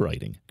food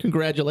writing.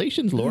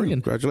 Congratulations, Lori.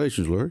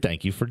 Congratulations, Lori.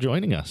 Thank you for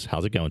joining us.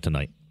 How's it going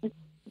tonight?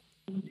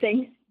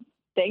 Thanks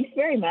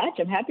very much.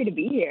 I'm happy to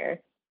be here.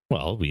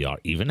 Well, we are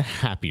even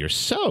happier.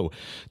 So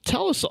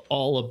tell us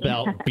all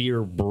about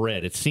Beer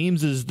Bread. It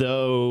seems as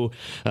though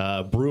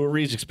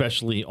breweries,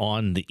 especially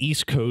on the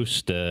East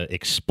Coast,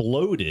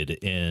 exploded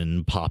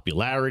in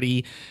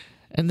popularity.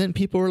 And then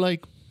people were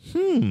like,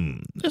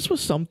 this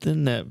was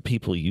something that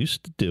people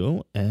used to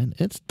do, and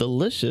it's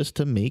delicious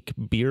to make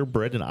beer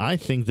bread. And I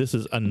think this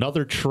is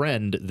another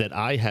trend that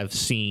I have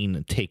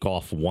seen take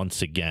off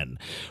once again.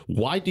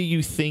 Why do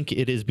you think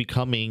it is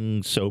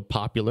becoming so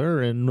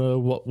popular,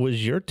 and what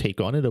was your take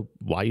on it,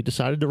 why you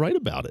decided to write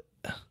about it?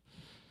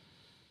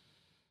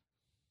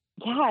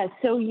 Yeah,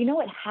 so,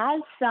 it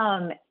has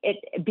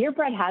beer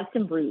bread has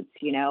some roots,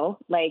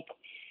 like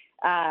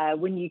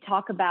when you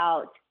talk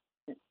about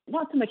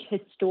not so much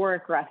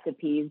historic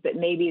recipes, but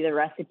maybe the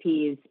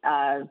recipes,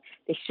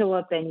 they show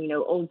up in,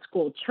 old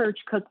school church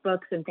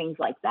cookbooks and things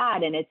like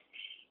that. And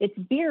it's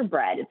beer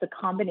bread. It's a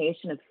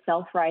combination of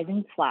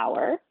self-rising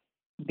flour,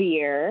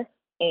 beer,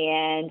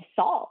 and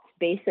salt,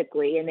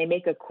 basically. And they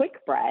make a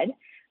quick bread,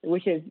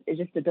 which is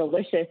just a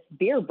delicious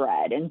beer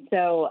bread. And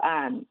so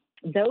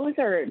those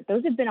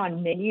have been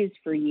on menus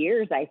for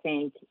years, I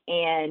think.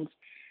 And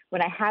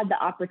when I had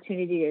the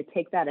opportunity to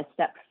take that a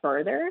step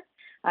further,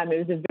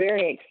 it was a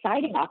very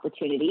exciting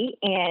opportunity.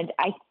 And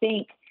I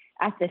think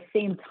at the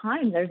same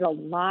time, there's a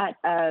lot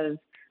of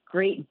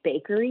great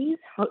bakeries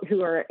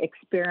who are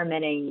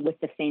experimenting with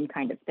the same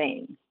kind of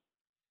thing.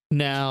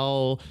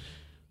 Now,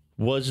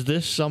 was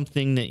this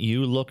something that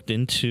you looked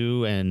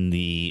into and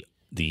the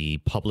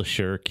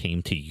publisher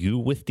came to you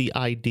with the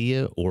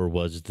idea, or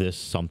was this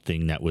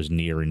something that was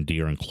near and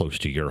dear and close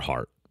to your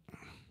heart?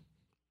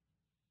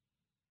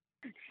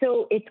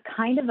 So it's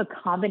kind of a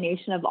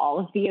combination of all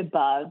of the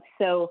above.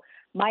 So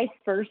my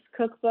first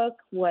cookbook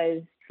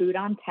was Food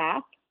on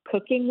Tap,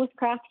 Cooking with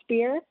Craft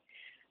Beer.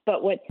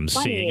 But what's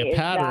funny is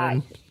that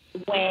I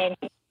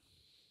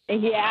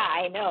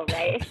know,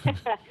 right?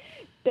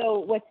 So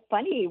what's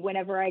funny,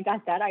 whenever I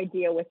got that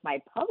idea with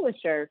my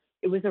publisher,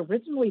 it was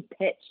originally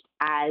pitched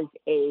as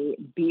a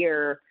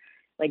beer,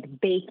 like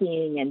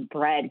baking and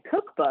bread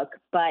cookbook.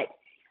 But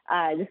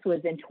this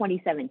was in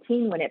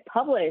 2017 when it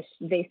published.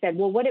 They said,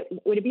 well, would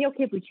it be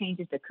okay if we change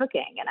it to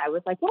cooking? And I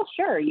was like, well,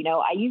 sure.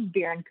 I use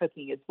beer and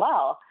cooking as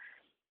well.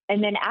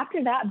 And then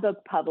after that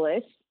book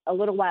published, a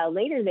little while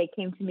later, they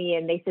came to me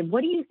and they said,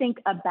 what do you think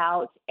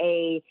about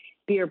a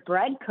beer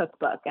bread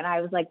cookbook? And I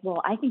was like,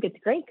 well, I think it's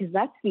great because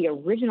that's the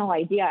original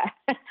idea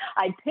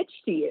I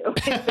pitched to you.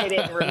 They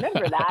didn't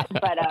remember that,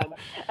 but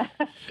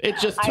it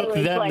just took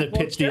them to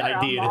pitch the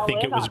idea to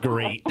think it was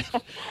great.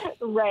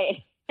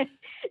 Right.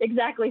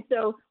 Exactly.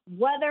 So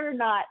whether or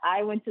not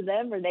I went to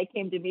them or they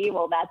came to me,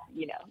 well, that's,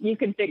 you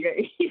can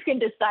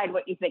decide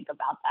what you think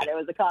about that. It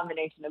was a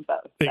combination of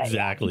both.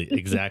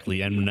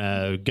 Exactly.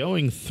 And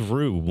going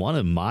through, one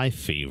of my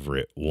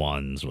favorite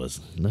ones was,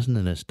 listen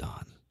to this,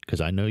 Don,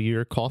 because I know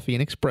you're a coffee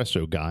and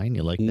espresso guy and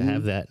you like to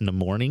have that in the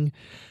morning.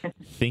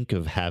 Think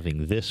of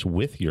having this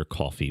with your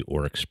coffee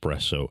or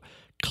espresso.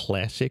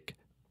 Classic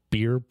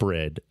beer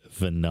bread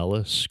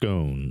vanilla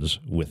scones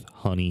with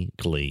honey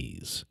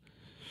glaze.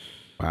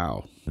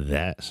 Wow.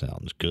 That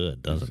sounds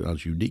good, doesn't it?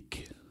 Sounds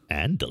unique.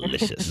 And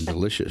delicious. And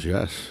delicious,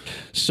 yes.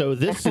 So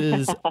this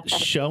is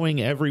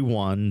showing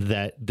everyone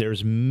that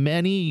there's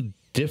many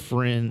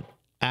different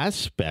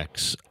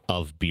aspects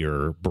of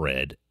beer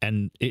bread,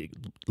 and it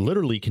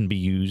literally can be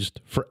used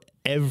for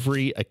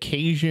every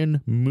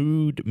occasion,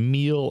 mood,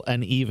 meal,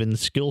 and even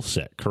skill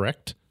set,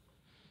 correct?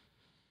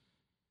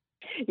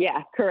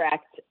 Yeah,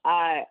 correct.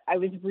 I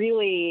was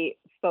really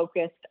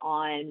focused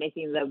on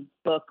making the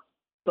book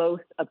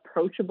both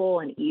approachable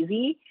and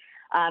easy,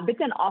 but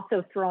then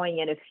also throwing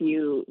in a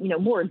few,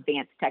 more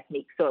advanced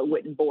techniques so it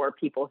wouldn't bore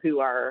people who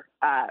are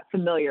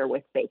familiar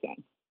with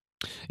baking.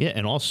 Yeah,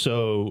 and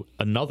also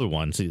another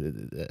one. See,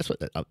 that's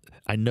what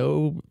I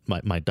know.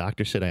 My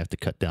doctor said I have to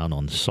cut down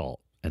on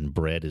salt, and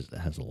bread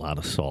has a lot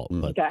of salt.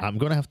 But I'm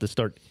going to have to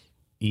start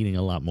eating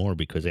a lot more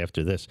because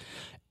after this,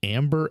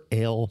 amber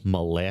ale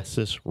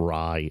molasses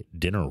rye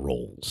dinner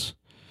rolls.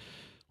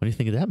 What do you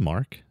think of that,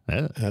 Mark?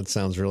 That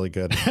sounds really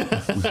good.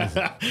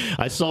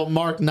 I saw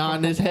Mark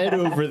nodding his head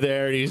over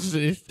there.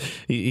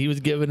 He was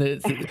giving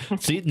it.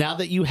 See, now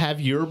that you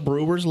have your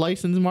brewer's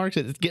license, Mark,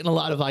 it's getting a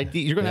lot of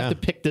ideas. You're going to have to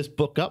pick this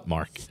book up,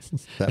 Mark.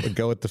 That would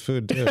go with the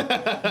food, too.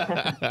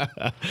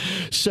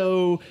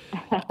 So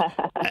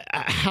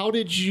how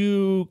did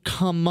you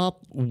come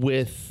up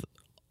with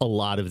a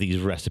lot of these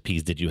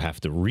recipes? Did you have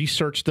to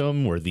research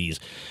them? Were these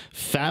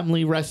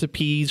family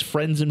recipes,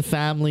 friends and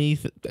family?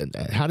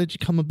 How did you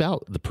come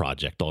about the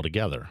project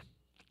altogether?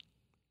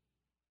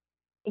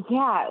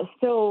 Yeah,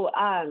 so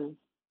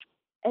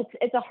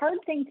it's a hard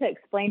thing to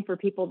explain for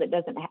people that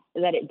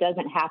it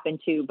doesn't happen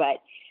to.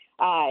 But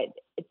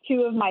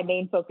two of my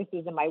main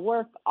focuses in my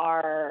work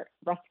are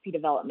recipe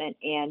development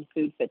and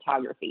food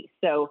photography.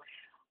 So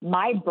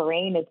my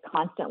brain is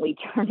constantly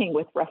turning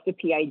with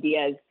recipe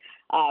ideas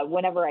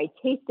whenever I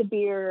taste a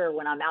beer or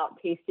when I'm out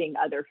tasting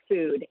other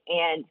food.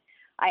 And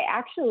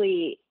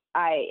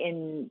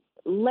in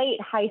late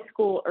high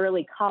school,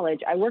 early college,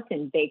 I worked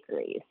in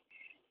bakeries.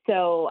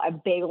 So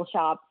bagel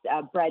shops,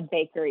 bread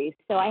bakeries.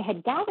 So I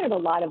had gathered a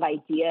lot of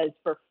ideas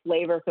for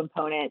flavor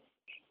components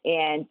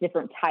and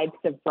different types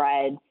of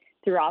bread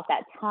throughout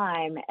that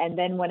time. And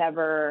then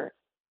whenever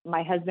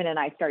my husband and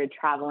I started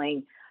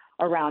traveling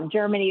around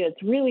Germany,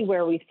 it's really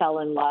where we fell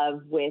in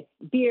love with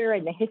beer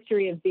and the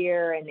history of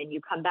beer. And then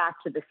you come back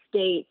to the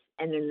States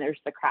and then there's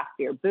the craft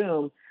beer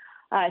boom.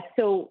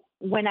 So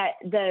when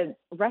the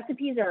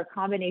recipes are a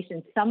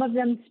combination, some of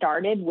them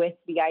started with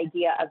the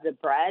idea of the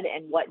bread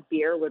and what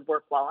beer would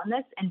work well in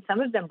this. And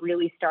some of them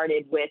really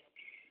started with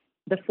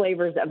the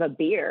flavors of a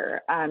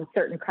beer,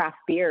 certain craft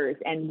beers,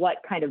 and what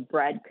kind of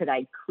bread could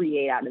I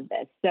create out of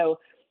this. So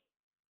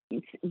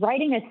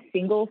writing a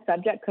single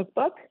subject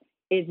cookbook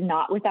is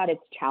not without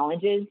its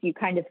challenges. You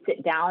kind of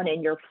sit down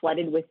and you're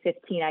flooded with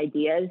 15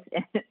 ideas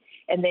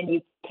and then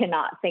you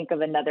cannot think of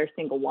another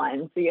single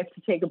one. So you have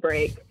to take a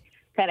break,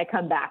 kind of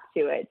come back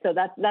to it. So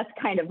that's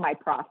kind of my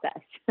process.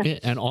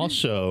 And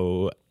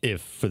also,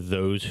 if for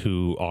those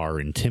who are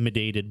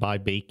intimidated by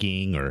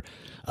baking or,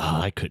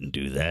 I couldn't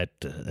do that,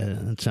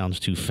 it sounds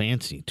too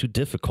fancy, too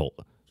difficult.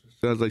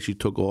 Sounds like she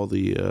took all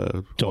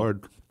the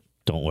hard.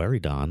 Don't worry,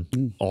 Don.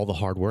 All the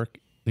hard work,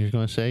 you're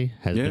going to say,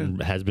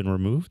 has been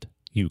removed?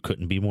 You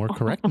couldn't be more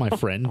correct, my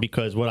friend,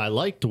 because what I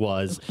liked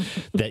was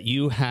that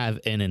you have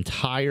an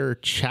entire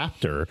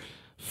chapter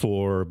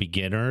for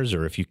beginners,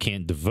 or if you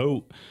can't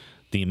devote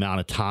the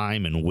amount of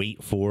time and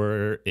wait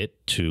for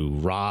it to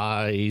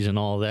rise and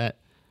all that,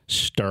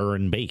 stir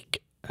and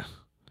bake.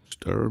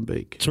 Stir and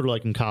bake. Sort of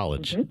like in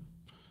college. Mm-hmm.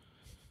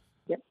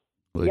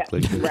 Right.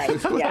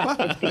 Yeah,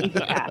 it's the easy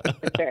path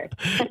for sure.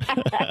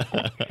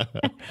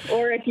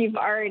 Or if you've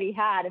already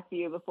had a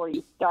few before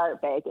you start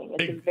baking,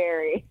 it's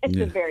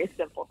a very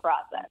simple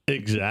process.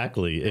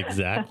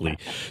 Exactly.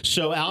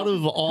 So out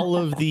of all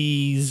of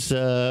these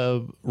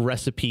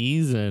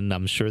recipes, and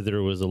I'm sure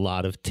there was a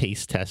lot of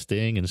taste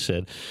testing and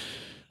said,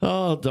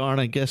 oh, darn,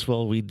 I guess,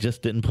 we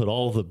just didn't put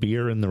all the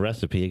beer in the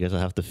recipe. I guess I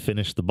have to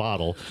finish the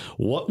bottle.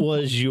 What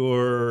was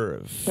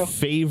your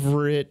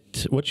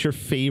favorite? What's your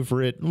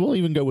favorite? We'll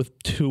even go with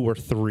 2 or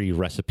 3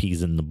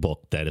 recipes in the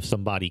book that if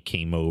somebody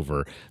came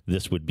over,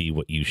 this would be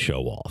what you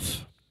show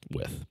off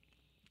with.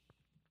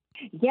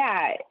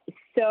 Yeah.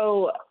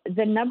 So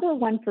the number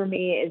one for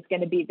me is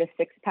going to be the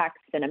 6-pack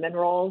cinnamon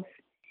rolls.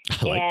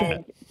 I like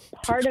and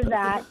that. Part of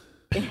that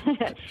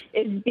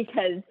is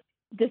because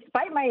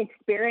despite my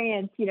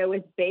experience,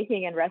 with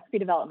baking and recipe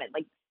development,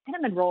 like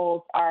cinnamon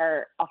rolls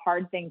are a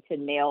hard thing to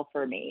nail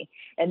for me.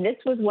 And this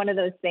was one of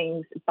those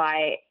things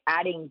by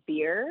adding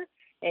beer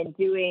and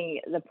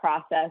doing the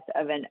process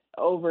of an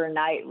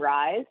overnight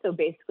rise. So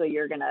basically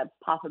you're going to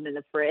pop them in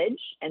the fridge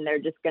and they're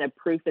just going to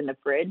proof in the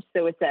fridge.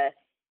 So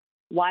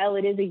while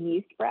it is a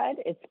yeast bread,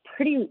 it's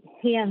pretty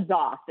hands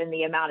off in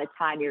the amount of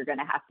time you're going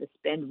to have to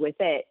spend with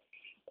it.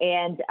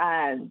 And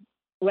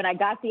when I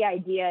got the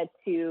idea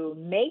to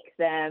make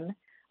them,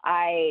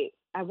 I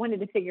wanted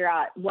to figure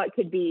out what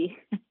could be,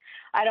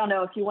 I don't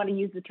know if you want to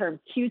use the term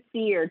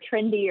cutesy or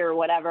trendy or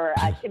whatever,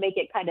 to make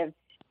it kind of,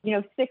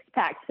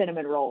 6-pack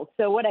cinnamon rolls.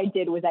 So what I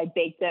did was I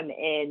baked them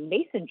in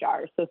mason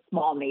jars, so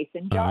small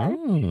mason jars.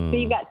 Oh. So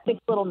you've got 6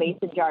 little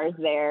mason jars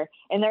there,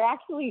 and they're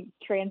actually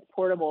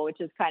transportable, which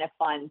is kind of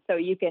fun. So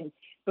you can,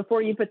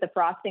 before you put the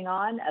frosting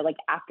on, like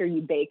after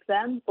you bake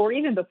them, or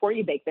even before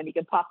you bake them, you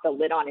can pop the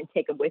lid on and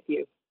take them with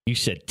you. You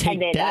said take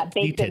And then, that.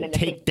 bake You them said in the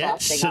take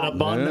that. frosting Sit on.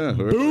 up on. Yeah,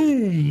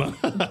 Boom.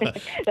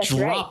 That's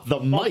Drop right. the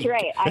mic. That's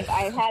right.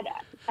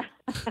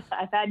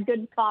 I've had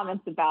good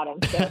comments about him,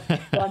 so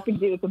you'll have to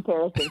do a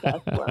comparison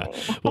test for me.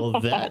 Well,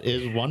 that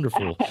is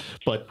wonderful.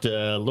 But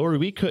Lori,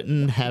 we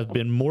couldn't have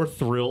been more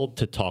thrilled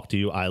to talk to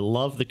you. I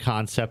love the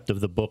concept of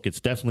the book.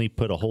 It's definitely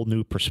put a whole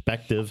new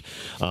perspective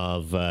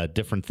of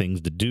different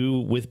things to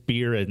do with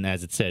beer. And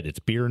as it said, it's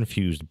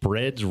beer-infused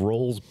breads,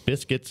 rolls,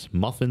 biscuits,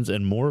 muffins,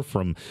 and more,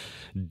 from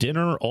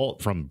dinner,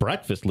 from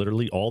breakfast,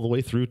 literally, all the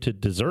way through to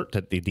dessert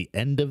at the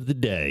end of the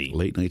day.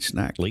 Late night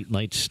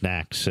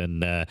snacks.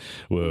 And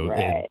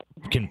Right.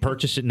 can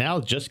purchase it now.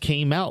 It just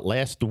came out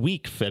last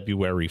week,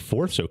 February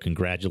 4th. So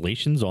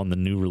congratulations on the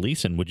new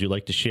release. And would you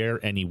like to share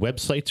any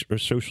websites or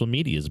social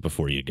medias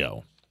before you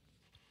go?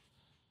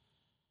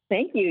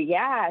 Thank you.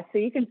 Yeah. So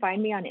you can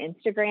find me on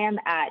Instagram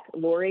at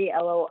Lori,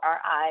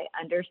 LORI_Rice,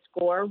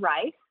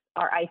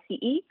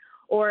 RICE,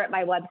 or at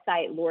my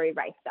website,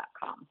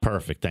 LoriRice.com.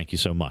 Perfect. Thank you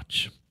so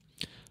much.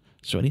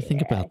 So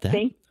anything about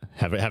that?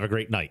 Have a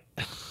great night.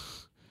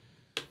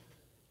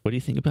 What do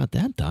you think about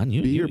that, Don?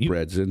 Beer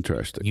bread's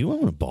interesting. You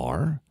own a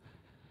bar.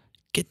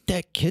 Get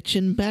that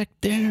kitchen back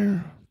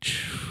there.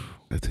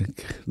 I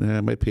think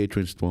my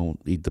patrons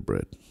won't eat the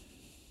bread.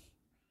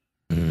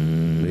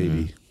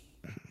 Maybe.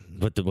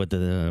 Could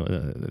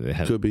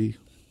be.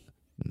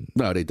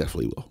 No, they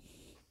definitely will.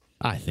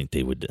 I think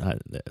they would.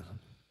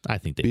 I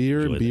think they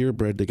beer would and beer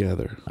bread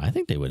together. I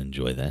think they would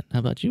enjoy that. How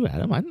about you,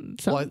 Adam? I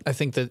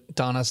think that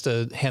Don has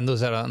to hand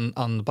those out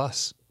on the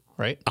bus.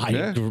 Right?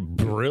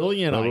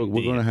 Brilliant idea.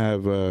 We're going to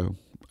have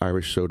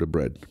Irish soda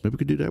bread. Maybe we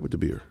could do that with the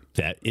beer.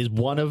 That is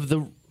one of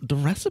the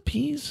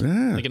recipes.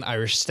 Yeah. Like an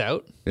Irish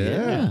stout?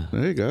 Yeah.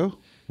 There you go.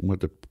 I'm going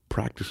to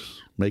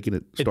practice making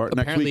it start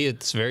next week. Apparently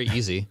it's very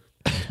easy.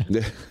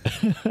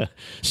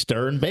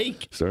 Stir and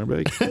bake.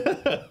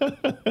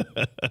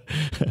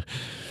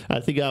 I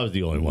think I was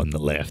the only one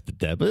that laughed at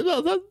that.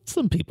 But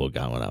some people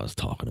got what I was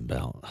talking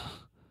about.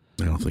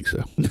 I don't think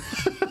so.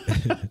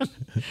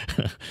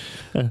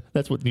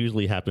 That's what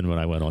usually happened when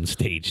I went on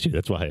stage, too.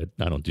 That's why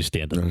I don't do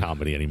stand-up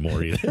comedy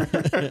anymore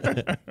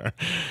either.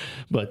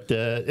 But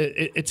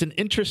it's an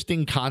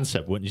interesting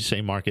concept, wouldn't you say,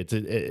 Mark?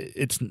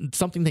 It's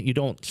something that you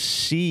don't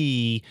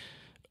see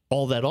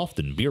all that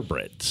often, beer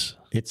breads.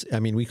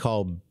 We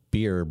call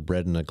beer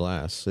bread in a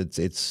glass.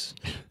 It's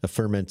a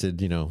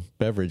fermented,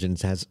 beverage, and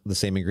it has the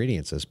same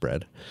ingredients as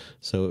bread.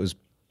 So it was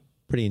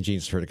pretty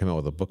ingenious for her to come out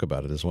with a book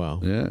about it as well.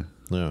 Yeah.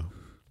 Yeah.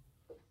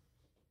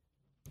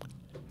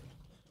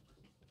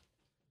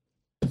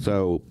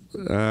 So,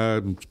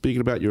 speaking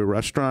about your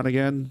restaurant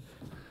again,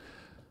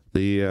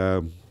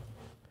 did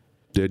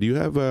you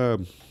have I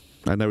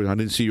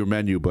didn't see your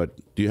menu, but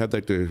do you have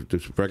like the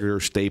regular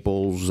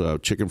staples,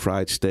 chicken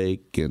fried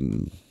steak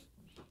and?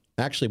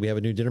 Actually, we have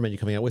a new dinner menu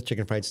coming out with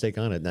chicken fried steak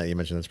on it. Now you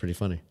mentioned that's pretty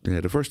funny.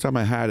 Yeah, the first time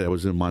I had it, I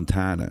was in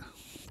Montana,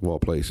 of all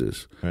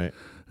places. Right.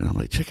 And I'm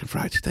like, chicken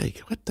fried steak?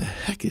 What the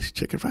heck is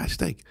chicken fried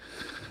steak?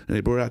 And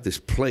they brought out this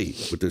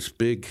plate with this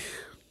big,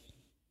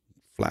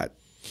 flat,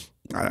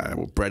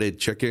 breaded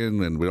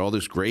chicken and with all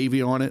this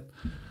gravy on it.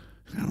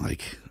 And I'm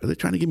like, are they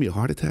trying to give me a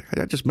heart attack?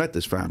 I just met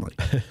this family.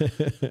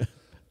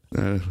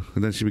 And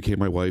then she became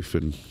my wife,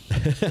 and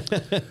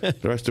the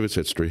rest of it's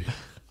history.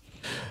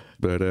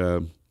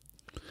 But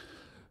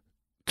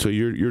so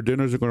your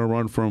dinners are going to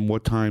run from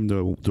what time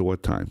to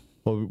what time?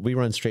 Well, we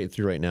run straight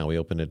through right now. We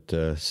open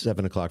at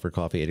 7 o'clock for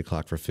coffee, 8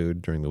 o'clock for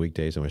food during the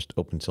weekdays, and we're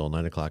open until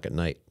 9 o'clock at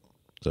night.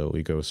 So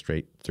we go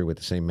straight through with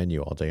the same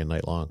menu all day and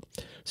night long.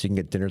 So you can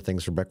get dinner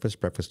things for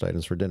breakfast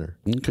items for dinner.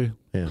 Okay.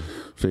 Yeah.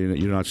 So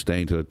you're not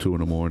staying till 2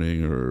 in the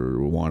morning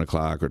or 1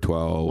 o'clock or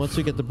 12? Once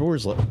we get the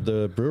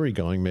brewery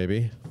going,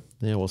 maybe.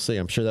 Yeah, we'll see.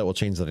 I'm sure that will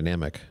change the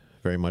dynamic.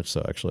 Very much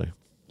so, actually.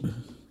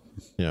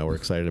 Yeah, we're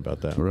excited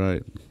about that.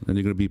 Right. And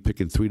you're going to be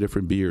picking 3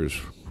 different beers.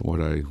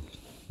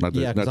 Not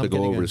to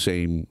go over the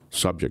same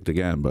subject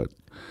again, but.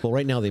 Well,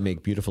 right now they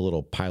make beautiful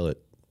little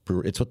pilot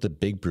brewer. It's what the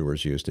big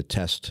brewers use to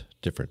test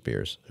different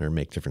beers or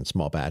make different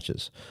small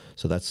batches.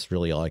 So that's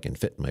really all I can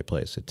fit in my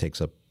place. It takes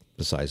up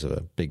the size of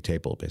a big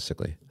table,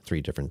 basically,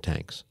 3 different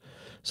tanks.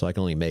 So I can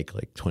only make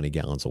like 20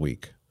 gallons a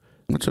week.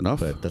 That's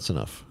enough. But that's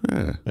enough.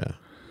 Yeah. Yeah.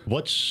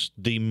 What's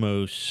the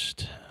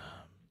most,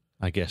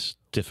 I guess,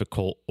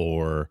 difficult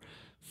or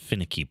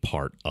finicky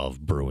part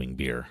of brewing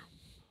beer?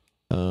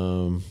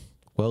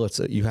 Well,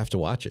 you have to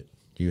watch it.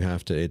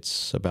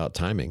 It's about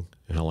timing,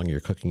 how long you're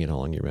cooking it, how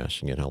long you're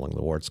mashing it, how long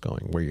the wort's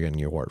going, where you're getting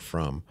your wort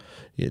from.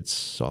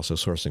 It's also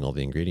sourcing all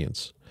the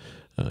ingredients.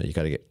 You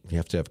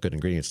have to have good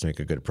ingredients to make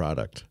a good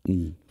product.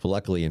 But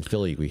luckily in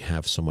Philly, we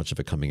have so much of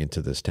it coming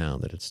into this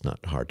town that it's not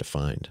hard to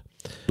find.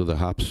 So the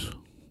hops.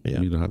 Yeah. You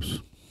need the hops.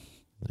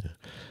 Yeah.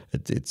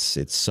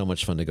 It's so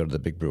much fun to go to the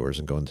big brewers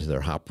and go into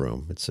their hop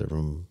room. It's a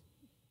room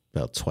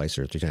about twice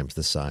or 3 times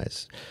the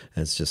size.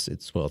 And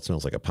it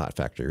smells like a pot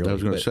factory. Really. I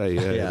was going to say,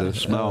 the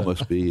smell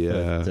must be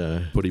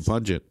pretty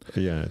pungent.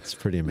 Yeah, it's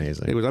pretty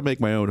amazing. Anyways, I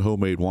make my own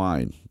homemade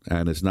wine,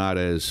 and it's not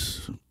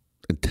as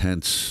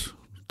intense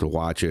to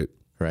watch it.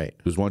 Right.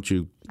 Because once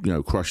you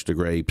crush the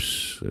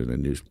grapes, and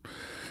then you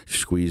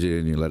squeeze it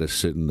and you let it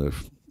sit in the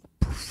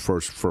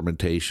first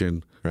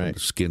fermentation. Right.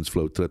 The skins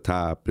float to the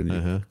top, and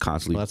you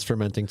constantly... Well, that's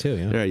fermenting too,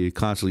 yeah. Yeah, you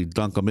constantly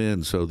dunk them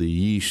in so the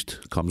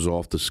yeast comes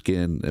off the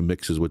skin and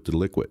mixes with the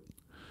liquid.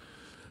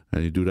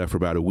 And you do that for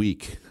about a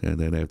week, and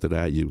then after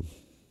that you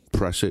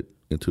press it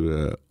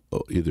into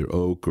either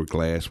oak or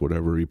glass,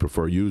 whatever you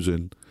prefer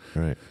using.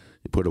 Right.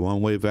 You put a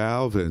one-way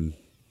valve, and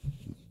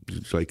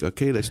it's like,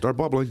 okay, they start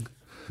bubbling.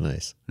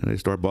 Nice. And they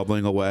start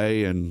bubbling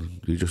away,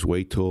 and you just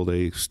wait till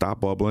they stop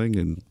bubbling,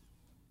 and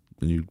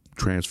you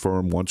transfer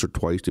them once or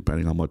twice,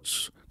 depending how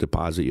much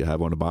deposit you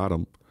have on the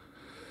bottom.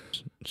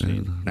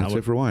 And that's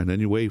it for wine. Then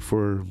you wait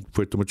for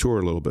it to mature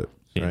a little bit.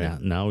 Yeah,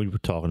 now we were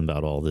talking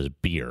about all this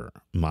beer.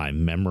 My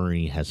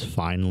memory has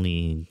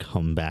finally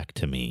come back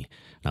to me.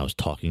 I was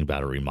talking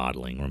about a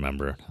remodeling,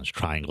 remember? I was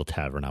Triangle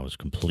Tavern. I was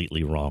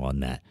completely wrong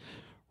on that.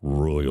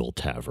 Royal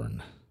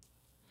Tavern.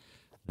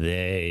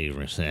 They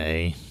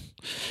say...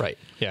 Right,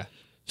 yeah.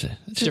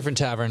 Different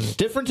tavern.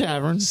 Different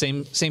tavern.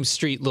 Same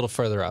street, a little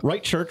further up.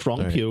 Right church,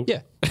 wrong pew.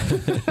 Yeah.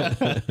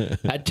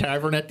 Had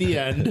tavern at the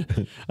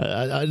end.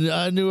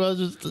 I knew I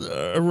was just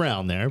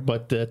around there,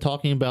 but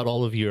talking about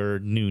all of your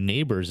new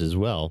neighbors as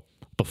well.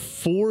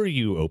 Before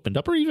you opened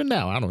up, or even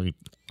now, I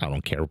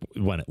don't care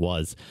when it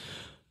was.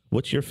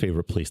 What's your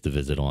favorite place to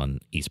visit on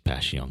East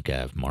Passyunk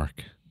Ave,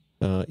 Mark?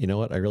 You know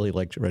what? I really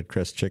liked Red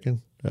Crest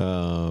Chicken,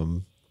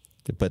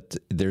 but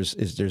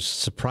there's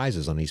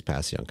surprises on East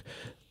Passyunk.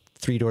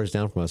 3 doors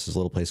down from us is a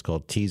little place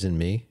called Teas and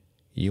Me.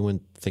 You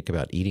wouldn't think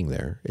about eating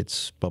there.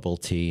 It's bubble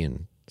tea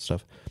and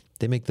stuff.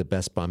 They make the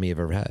best banh mi I've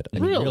ever had.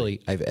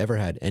 I've ever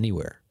had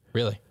anywhere.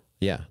 Really?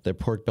 Yeah, their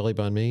pork belly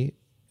banh mi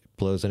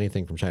blows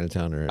anything from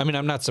Chinatown or. I mean,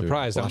 I'm not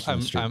surprised.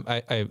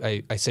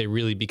 I say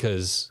really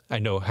because I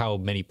know how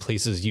many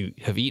places you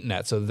have eaten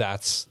at. So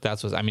that's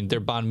what I mean. Their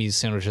banh mi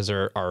sandwiches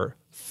are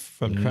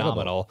phenomenal.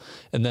 Incredible.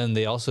 And then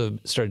they also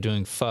started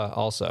doing pho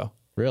also.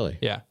 Really?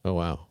 Yeah. Oh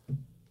wow.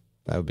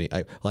 That would be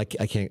I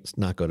can't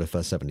not go to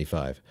Fuss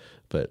 75,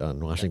 but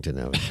on Washington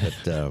now.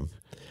 But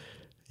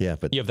yeah,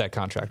 but you have that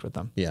contract with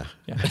them. Yeah.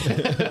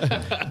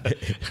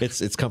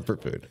 It's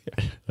comfort food.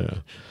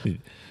 Yeah.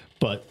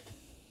 But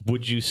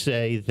would you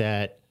say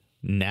that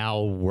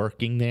now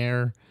working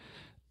there,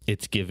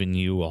 it's given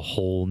you a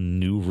whole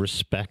new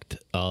respect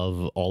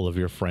of all of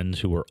your friends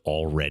who were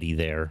already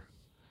there?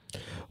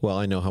 Well,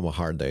 I know how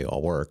hard they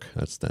all work.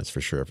 That's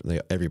for sure.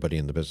 Everybody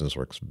in the business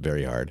works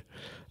very hard.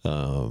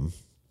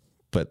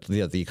 But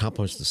the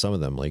accomplishments of some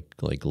of them, like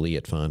Lee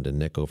at Fond and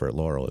Nick over at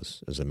Laurel,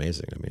 is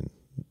amazing. I mean,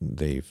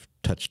 they've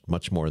touched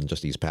much more than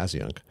just East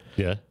Passyunk.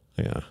 Yeah,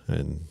 yeah,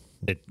 and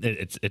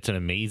it's an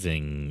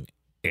amazing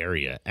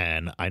area.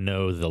 And I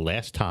know the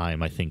last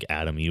time I think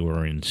Adam, you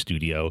were in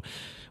studio,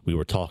 we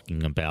were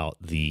talking about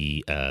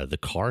the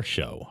car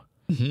show,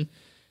 and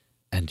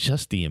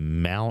just the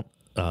amount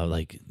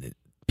like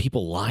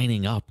people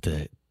lining up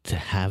to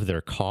have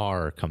their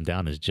car come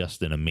down is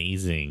just an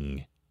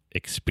amazing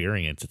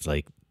experience. It's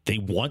like they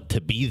want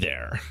to be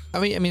there. I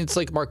mean, it's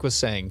like Mark was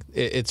saying.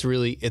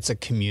 It's a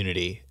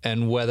community,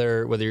 and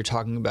whether you're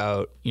talking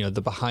about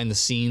the behind the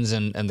scenes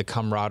and the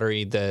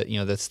camaraderie that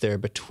that's there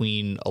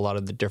between a lot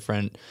of the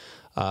different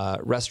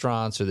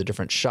restaurants or the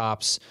different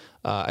shops,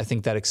 I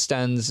think that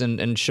extends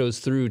and shows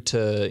through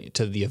to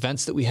the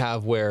events that we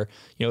have, where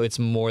it's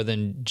more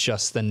than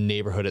just the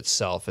neighborhood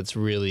itself. It's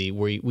really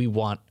where we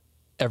want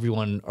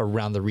everyone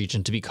around the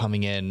region to be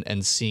coming in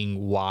and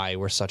seeing why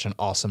we're such an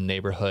awesome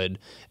neighborhood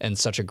and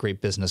such a great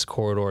business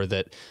corridor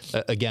that,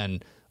 again,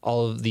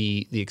 all of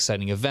the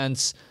exciting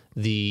events,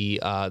 the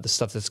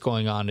stuff that's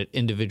going on at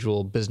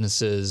individual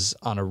businesses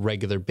on a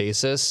regular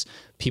basis,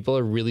 people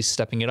are really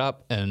stepping it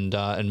up and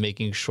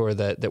making sure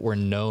that we're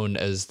known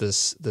as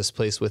this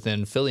place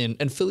within Philly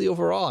and Philly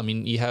overall. I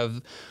mean, you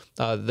have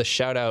the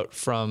shout out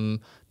from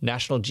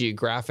National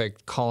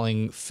Geographic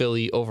calling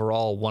Philly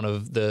overall one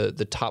of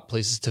the top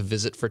places to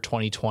visit for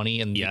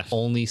 2020 and the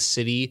only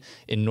city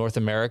in North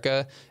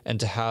America, and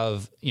to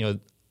have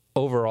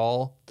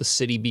overall the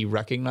city be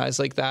recognized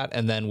like that,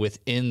 and then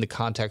within the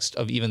context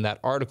of even that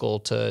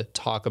article to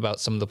talk about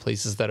some of the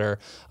places that are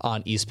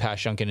on East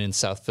Passyunk and in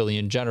South Philly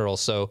in general.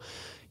 So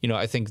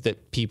I think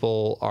that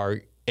people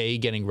are A,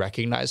 getting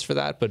recognized for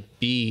that, but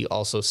B,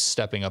 also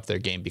stepping up their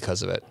game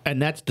because of it.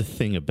 And that's the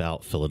thing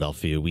about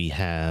Philadelphia. We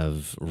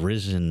have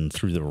risen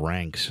through the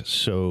ranks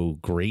so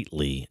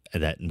greatly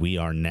that we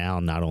are now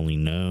not only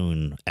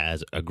known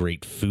as a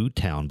great food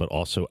town, but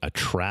also a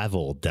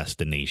travel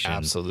destination.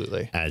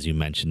 Absolutely. As you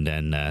mentioned.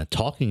 And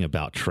talking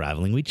about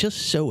traveling, we just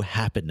so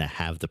happen to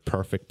have the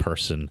perfect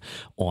person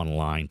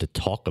online to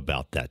talk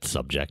about that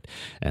subject.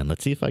 And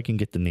let's see if I can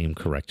get the name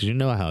correct. 'Cause you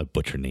know how I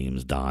butcher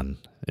names, Don.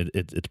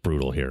 It's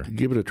brutal here.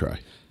 Give it a try.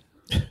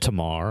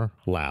 Tamar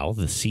Lau,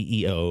 the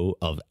CEO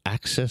of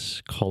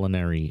Access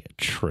Culinary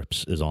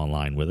Trips, is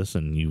online with us.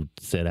 And you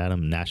said,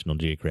 Adam, National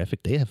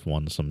Geographic, they have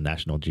won some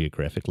National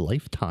Geographic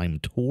Lifetime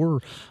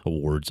Tour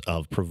Awards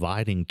of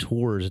providing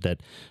tours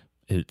that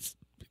it's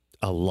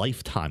a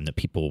lifetime that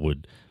people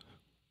would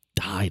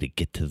die to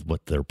get to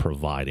what they're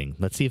providing.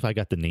 Let's see if I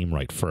got the name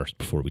right first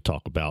before we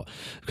talk about,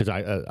 because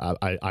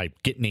I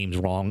get names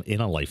wrong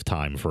in a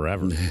lifetime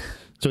forever.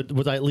 So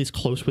was I at least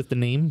close with the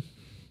name?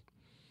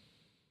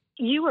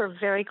 You were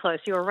very close.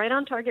 You were right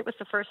on target with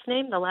the first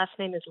name. The last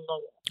name is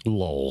Lowell.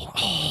 Lowell.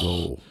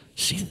 Oh,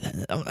 see,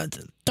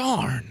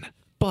 darn.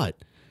 But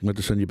I'm going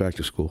to send you back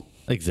to school.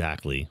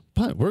 Exactly.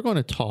 But we're going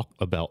to talk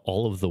about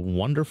all of the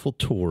wonderful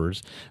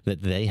tours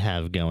that they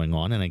have going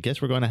on. And I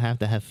guess we're going to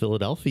have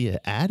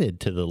Philadelphia added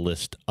to the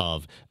list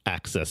of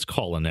Access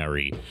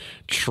Culinary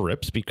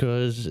Trips,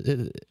 because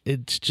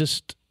it's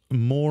just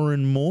more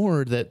and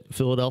more that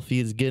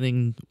Philadelphia is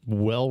getting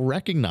well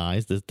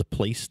recognized as the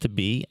place to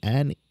be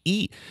and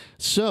eat.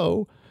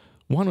 So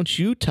why don't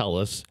you tell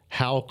us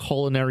how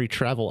culinary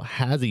travel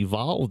has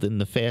evolved in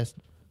the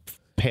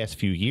past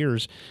few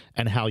years,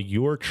 and how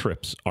your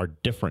trips are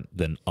different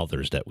than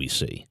others that we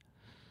see?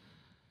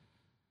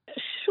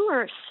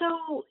 Sure.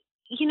 So,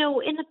 in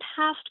the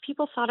past,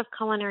 people thought of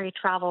culinary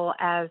travel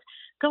as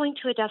going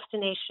to a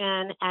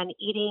destination and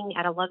eating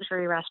at a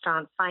luxury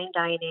restaurant, fine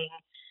dining,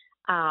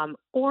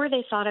 or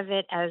they thought of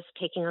it as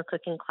taking a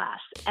cooking class.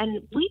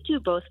 And we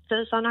do both of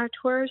those on our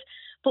tours.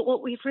 But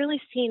what we've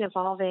really seen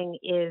evolving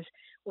is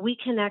we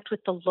connect with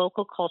the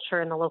local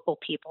culture and the local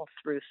people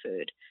through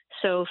food.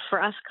 So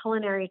for us,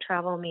 culinary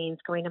travel means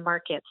going to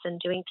markets and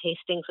doing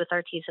tastings with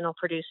artisanal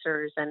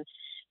producers and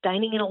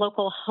dining in a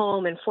local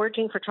home and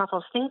foraging for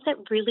truffles, things that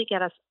really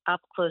get us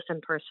up close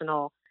and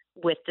personal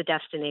with the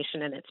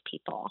destination and its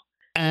people.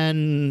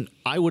 And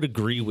I would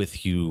agree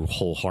with you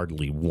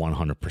wholeheartedly,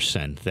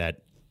 100%,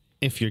 that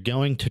if you're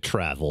going to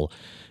travel,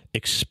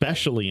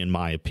 especially in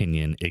my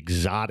opinion,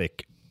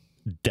 exotic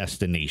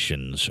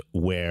destinations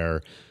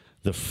where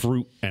the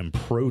fruit and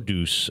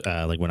produce,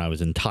 like when I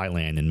was in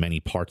Thailand and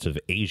many parts of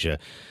Asia,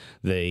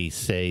 they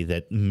say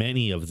that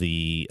many of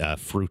the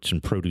fruits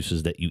and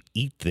produces that you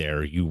eat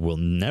there, you will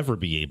never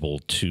be able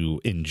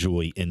to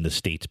enjoy in the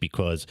States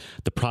because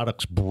the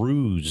products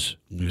bruise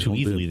too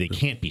easily. They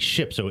can't be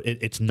shipped. So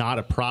it's not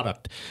a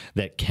product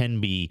that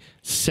can be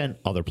sent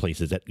other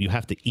places, that you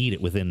have to eat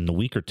it within a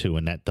week or two,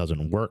 and that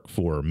doesn't work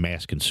for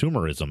mass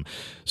consumerism.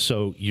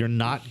 So you're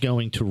not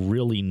going to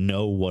really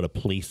know what a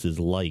place is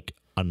like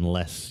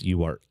unless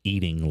you are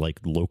eating like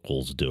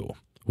locals do.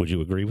 Would you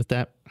agree with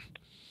that?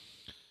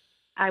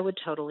 I would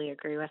totally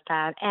agree with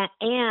that.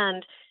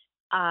 And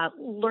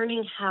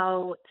learning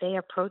how they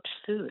approach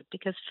food,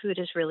 because food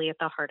is really at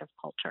the heart of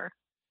culture.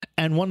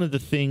 And one of the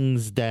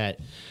things that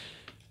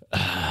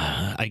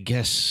I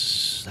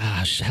guess,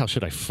 how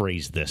should I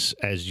phrase this?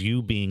 As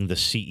you being the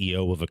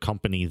CEO of a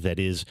company that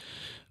is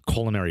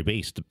culinary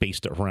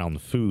based around the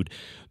food,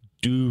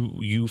 do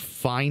you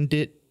find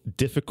it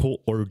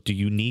difficult, or do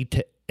you need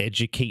to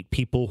educate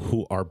people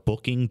who are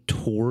booking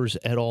tours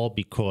at all?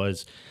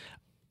 Because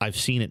I've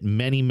seen it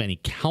many,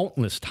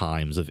 countless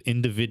times of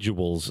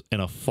individuals in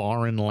a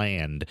foreign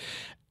land,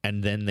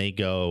 and then they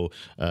go,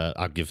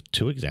 I'll give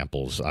two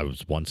examples. I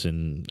was once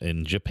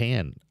in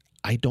Japan.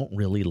 I don't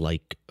really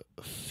like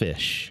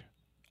fish.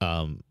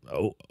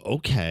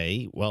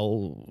 Okay,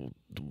 well,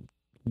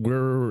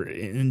 we're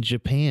in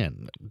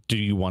Japan. Do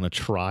you want to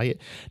try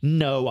it?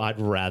 No, I'd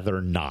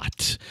rather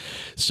not.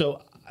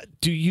 So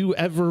do you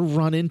ever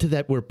run into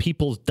that where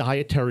people's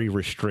dietary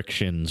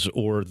restrictions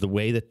or the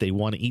way that they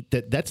want to eat,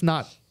 that's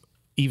not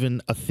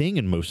even a thing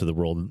in most of the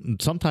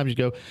world? Sometimes you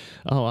go,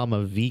 oh, I'm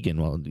a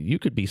vegan. Well, you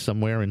could be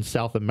somewhere in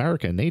South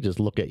America and they just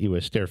look at you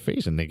as stare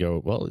face and they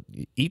go, well,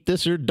 eat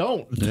this or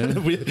don't. Yeah.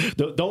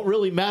 Don't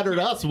really matter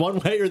to us one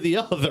way or the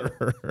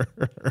other.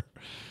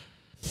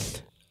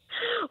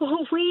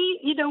 Well,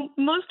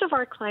 most of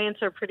our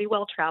clients are pretty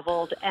well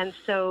traveled, and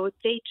so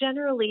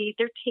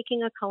they're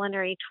taking a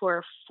culinary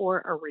tour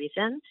for a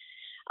reason.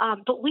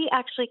 But we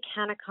actually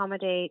can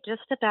accommodate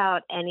just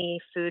about any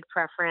food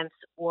preference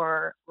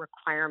or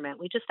requirement.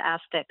 We just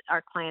ask that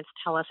our clients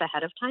tell us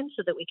ahead of time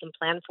so that we can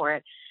plan for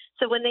it.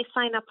 So when they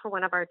sign up for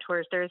one of our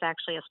tours, there's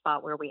actually a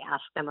spot where we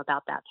ask them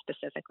about that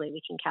specifically.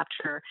 We can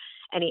capture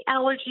any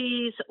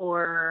allergies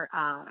or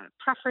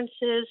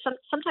preferences.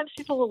 Sometimes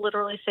people will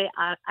literally say,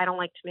 I don't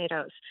like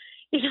tomatoes.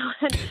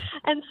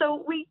 And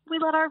so we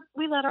let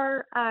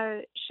our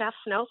chefs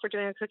know if we're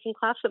doing a cooking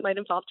class that might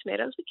involve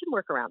tomatoes. We can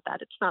work around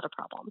that. It's not a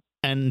problem.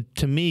 And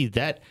to me,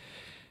 that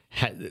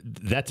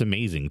That's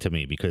amazing to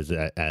me because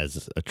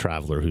as a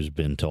traveler who's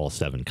been to all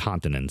 7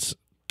 continents,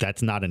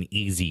 that's not an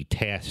easy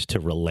task to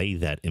relay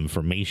that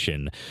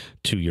information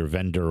to your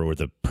vendor or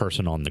the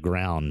person on the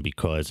ground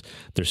because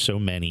there's so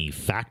many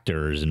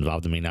factors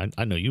involved. I mean,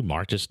 I know you,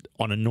 Mark, just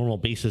on a normal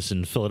basis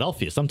in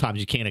Philadelphia, sometimes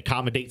you can't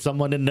accommodate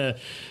someone in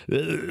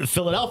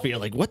Philadelphia.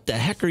 Like, what the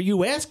heck are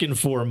you asking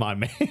for, my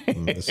man?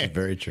 This is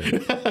very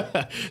true.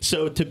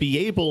 So to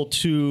be able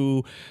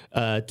to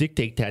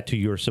dictate that to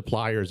your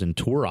suppliers and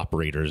tour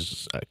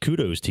operators,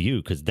 kudos to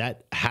you, because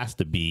that has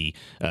to be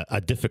a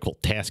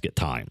difficult task at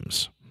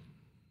times.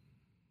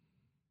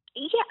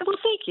 Yeah, well,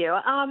 thank you.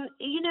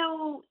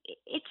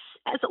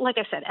 It's like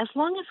I said, as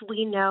long as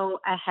we know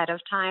ahead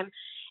of time,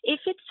 if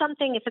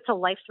it's a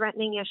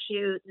life-threatening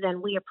issue,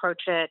 then we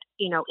approach it,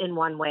 in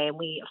one way. And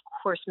we, of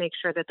course, make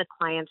sure that the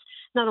clients,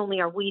 not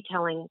only are we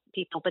telling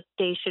people, but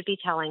they should be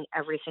telling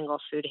every single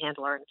food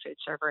handler and food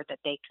server that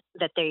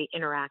they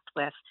interact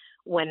with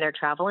when they're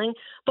traveling.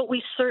 But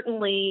we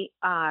certainly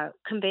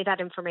convey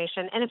that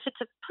information. And if it's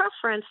a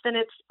preference, then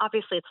it's a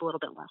little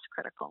bit less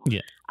critical.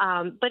 Yeah.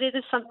 But it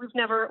is something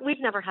we've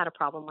never had a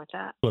problem with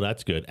that. Well,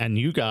 that's good. And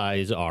you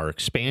guys are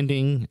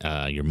expanding.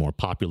 You're more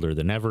popular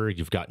than ever.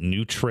 You've got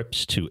new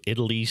trips to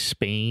Italy,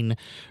 Spain,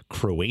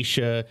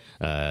 Croatia.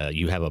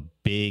 You have a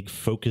big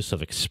focus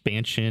of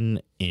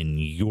expansion in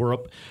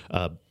Europe.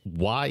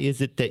 Why is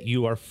it that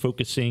you are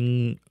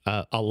focusing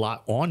a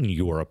lot on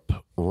Europe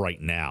right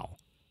now?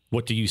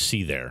 What do you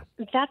see there?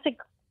 That's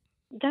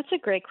a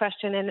great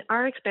question. And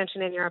our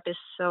expansion in Europe is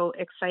so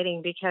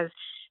exciting because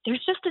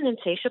there's just an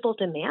insatiable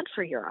demand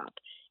for Europe.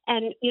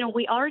 And,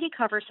 we already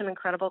cover some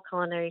incredible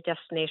culinary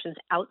destinations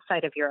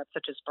outside of Europe,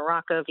 such as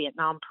Morocco,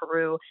 Vietnam,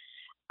 Peru.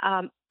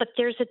 But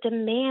there's a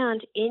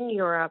demand in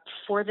Europe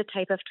for the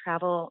type of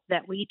travel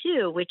that we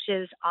do, which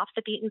is off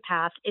the beaten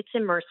path. It's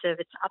immersive.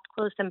 It's up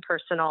close and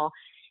personal.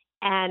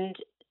 And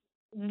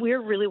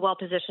we're really well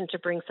positioned to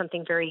bring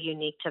something very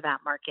unique to that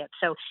market.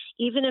 So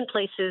even in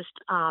places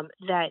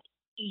that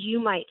you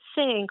might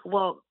think,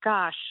 well,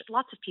 gosh,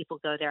 lots of people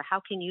go there. How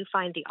can you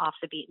find the off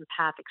the beaten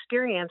path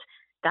experience?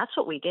 That's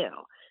what we do.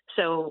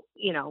 So,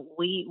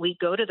 we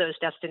go to those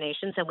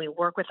destinations and we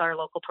work with our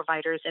local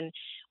providers and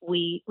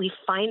we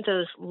find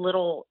those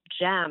little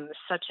gems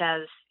such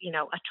as,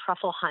 a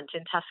truffle hunt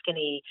in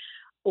Tuscany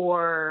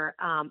or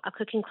a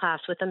cooking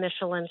class with a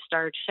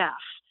Michelin-starred chef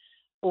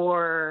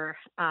or,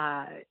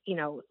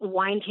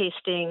 wine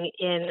tasting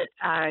in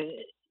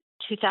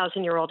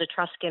 2,000-year-old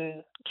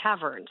Etruscan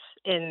caverns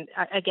in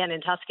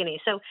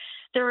Tuscany. So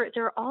there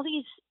are all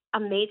these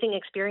amazing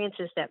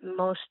experiences that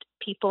most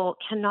people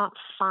cannot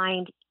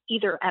find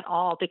either at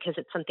all because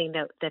it's something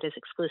that is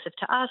exclusive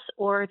to us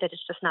or that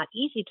it's just not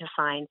easy to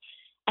find.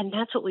 And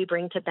that's what we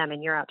bring to them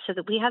in Europe, so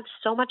that we have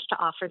so much to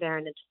offer there.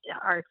 And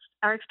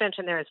our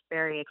expansion there is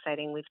very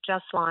exciting. We've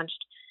just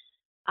launched,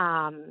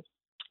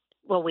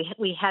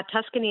 we had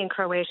Tuscany and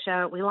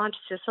Croatia. We launched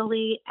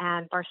Sicily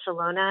and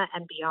Barcelona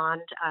and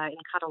beyond in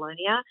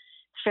Catalonia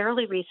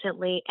fairly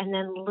recently. And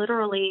then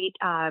literally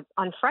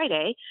on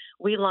Friday,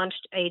 we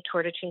launched a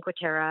tour to Cinque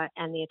Terre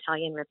and the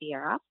Italian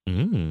Riviera.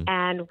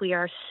 And we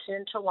are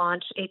soon to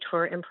launch a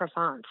tour in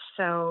Provence.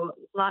 So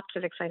lots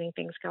of exciting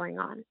things going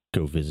on.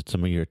 Go visit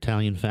some of your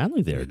Italian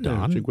family there,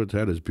 Don. Cinque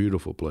Terre is a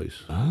beautiful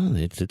place. Oh,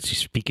 it's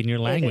speaking your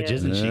language,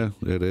 isn't she? Yeah,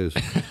 it is.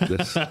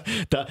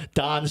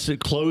 Don's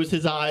closed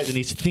his eyes and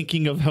he's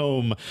thinking of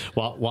home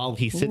while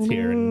he sits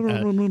here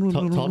and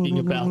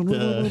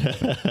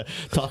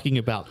talking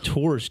about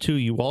tours too.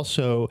 You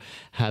also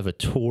have a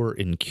tour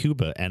in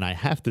Cuba, and I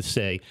have to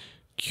say,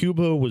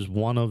 Cuba was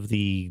one of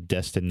the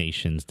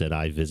destinations that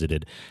I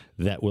visited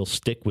that will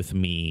stick with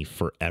me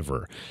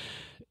forever.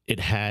 It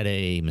had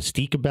a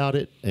mystique about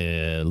it,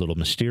 a little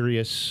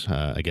mysterious,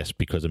 I guess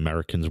because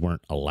Americans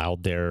weren't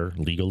allowed there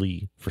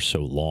legally for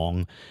so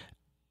long.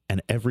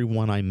 And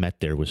everyone I met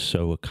there was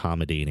so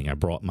accommodating. I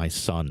brought my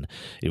son.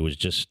 It was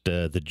just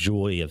the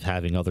joy of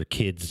having other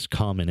kids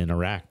come and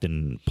interact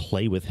and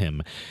play with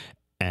him.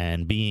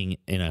 And being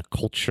in a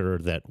culture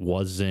that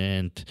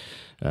wasn't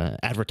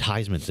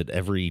advertisements at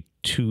every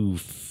 2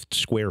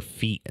 square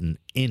feet an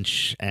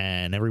inch,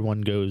 and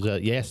everyone goes,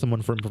 you ask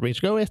someone for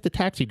information, go ask the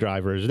taxi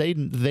drivers.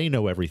 They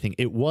know everything.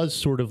 It was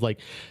sort of like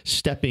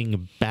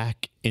stepping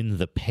back in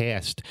the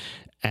past.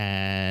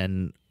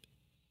 And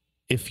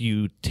if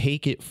you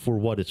take it for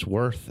what it's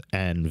worth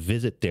and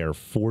visit there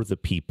for the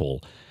people,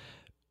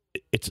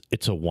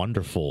 it's a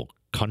wonderful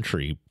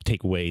country.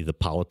 Take away the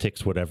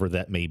politics, whatever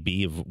that may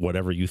be, of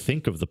whatever you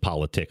think of the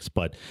politics,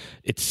 but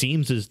it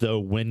seems as though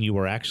when you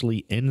are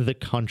actually in the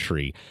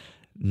country,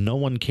 no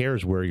one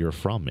cares where you're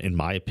from. In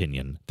my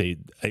opinion,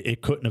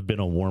 it couldn't have been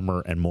a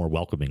warmer and more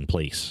welcoming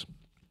place.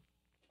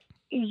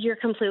 You're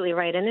completely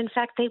right, and in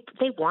fact,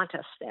 they want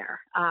us there.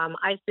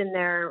 I've been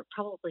there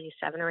probably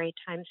 7 or 8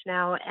 times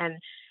now, and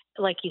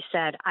like you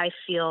said, I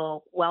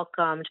feel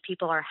welcomed.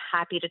 People are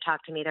happy to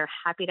talk to me. They're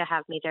happy to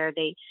have me there.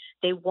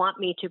 They want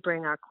me to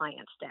bring our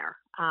clients there.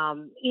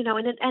 And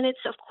it's,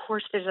 of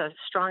course, there's a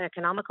strong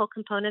economical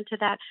component to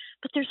that,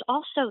 but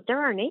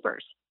there are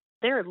neighbors.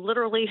 They're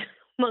literally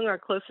among our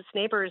closest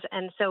neighbors,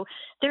 and so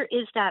there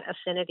is that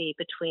affinity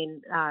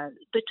between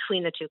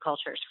the two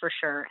cultures for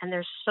sure. And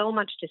there's so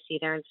much to see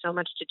there and so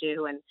much to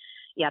do, and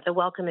yeah, the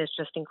welcome is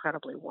just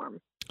incredibly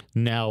warm.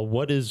 Now,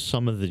 what is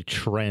some of the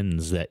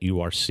trends that you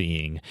are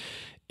seeing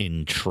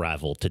in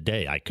travel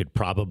today? I could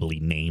probably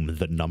name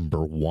the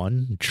number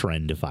one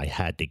trend if I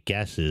had to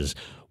guess is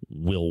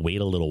we'll wait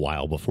a little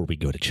while before we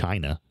go to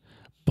China.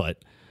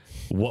 But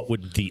what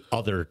would the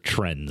other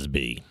trends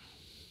be?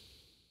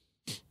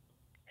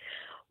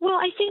 Well,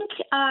 I think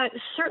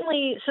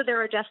certainly, so there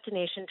are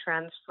destination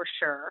trends for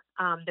sure.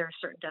 There are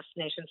certain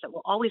destinations that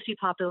will always be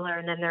popular,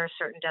 and then there are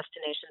certain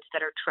destinations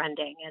that are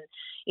trending. And,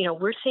 you know,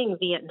 we're seeing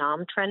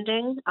Vietnam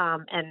trending,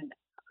 and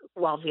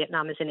while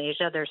Vietnam is in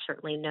Asia, there's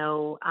certainly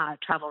no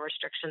travel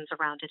restrictions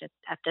around it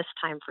at this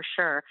time for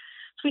sure.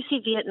 So we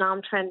see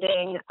Vietnam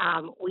trending.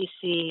 We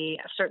see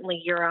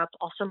certainly Europe,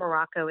 also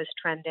Morocco is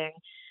trending.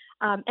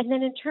 And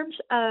then in terms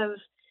of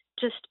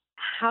just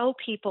how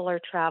people are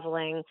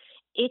traveling,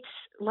 it's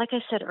like I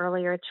said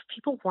earlier, it's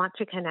people want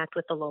to connect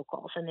with the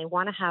locals and they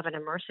want to have an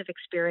immersive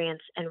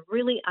experience and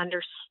really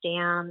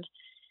understand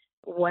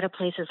what a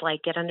place is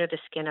like, get under the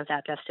skin of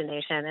that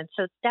destination. And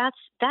so that's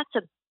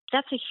a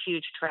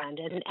huge trend.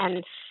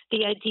 And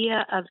the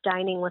idea of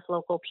dining with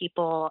local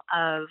people,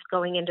 of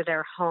going into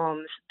their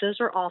homes, those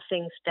are all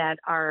things that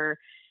are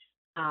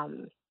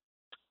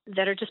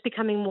just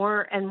becoming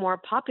more and more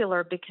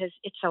popular because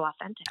it's so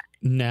authentic.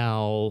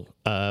 Now,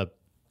 I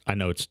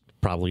know it's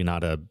probably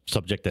not a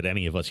subject that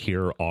any of us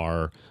here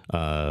are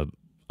a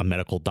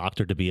medical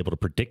doctor to be able to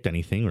predict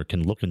anything or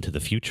can look into the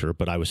future,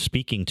 but I was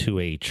speaking to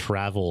a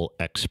travel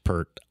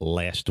expert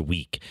last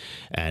week,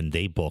 and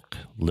they book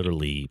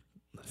literally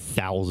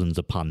thousands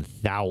upon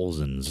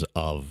thousands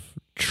of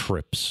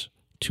trips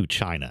to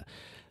China.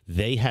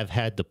 They have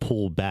had to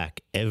pull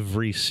back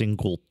every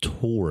single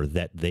tour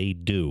that they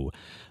do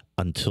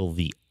until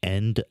the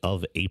end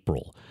of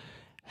April.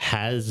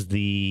 Has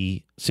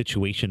the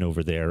situation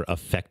over there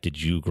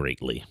affected you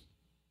greatly?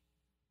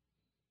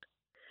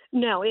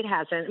 No, it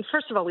hasn't.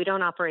 First of all, we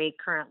don't operate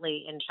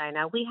currently in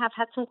China. We have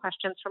had some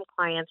questions from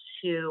clients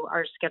who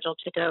are scheduled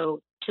to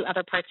go to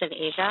other parts of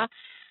Asia.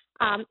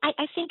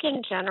 I think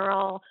in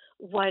general,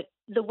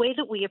 the way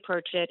that we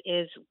approach it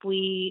is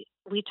we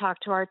talk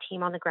to our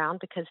team on the ground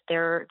because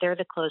they're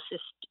the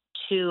closest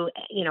to,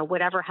 you know,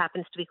 whatever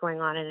happens to be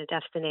going on in a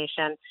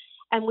destination.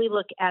 And we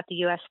look at the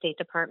U.S. State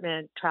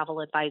Department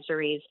travel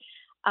advisories,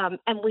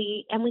 and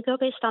we go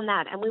based on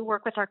that. And we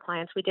work with our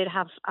clients. We did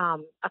have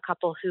a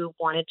couple who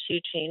wanted to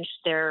change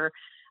their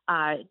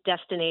their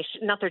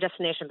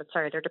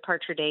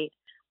departure date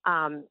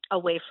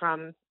away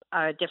from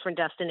a different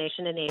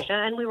destination in Asia.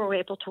 And we were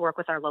able to work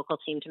with our local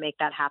team to make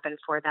that happen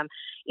for them.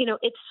 You know,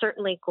 it's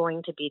certainly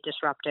going to be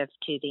disruptive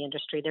to the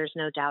industry. There's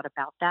no doubt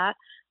about that.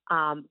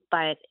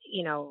 But,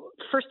 you know,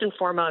 first and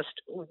foremost,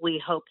 we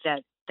hope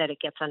that it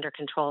gets under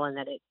control and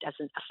that it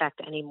doesn't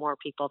affect any more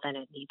people than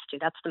it needs to.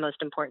 That's the most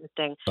important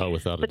thing. Oh,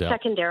 without a doubt. But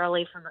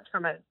secondarily,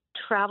 from a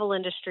travel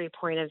industry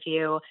point of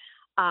view,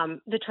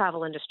 the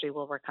travel industry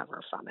will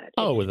recover from it.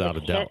 Oh, without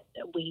a doubt.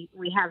 We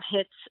have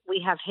hits,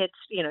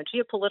 you know,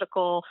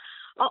 geopolitical,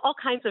 all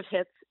kinds of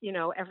hits, you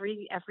know,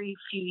 every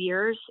few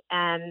years.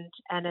 And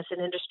as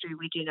an industry,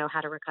 we do know how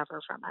to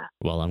recover from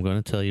it. Well, I'm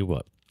going to tell you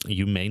what,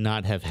 you may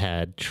not have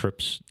had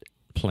trips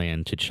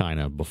planned to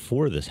China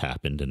before this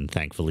happened, and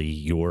thankfully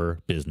your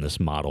business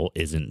model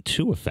isn't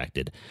too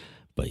affected,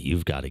 but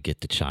you've got to get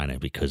to China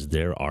because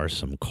there are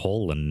some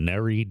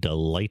culinary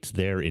delights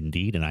there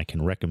indeed, and I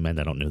can recommend,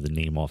 I don't know the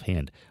name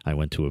offhand, I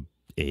went to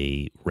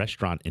a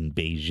restaurant in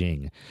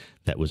Beijing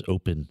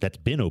that's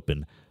been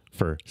open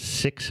for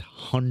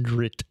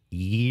 600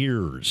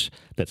 years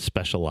that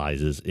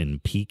specializes in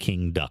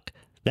Peking duck.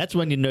 That's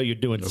when you know you're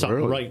doing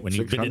something right, when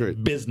you've been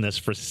in business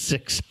for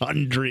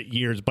 600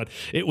 years. But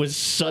it was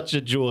such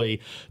a joy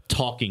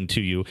talking to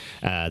you.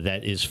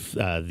 That is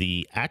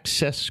the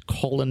Access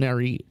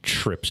Culinary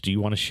Trips. Do you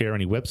want to share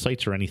any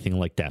websites or anything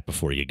like that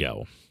before you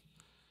go?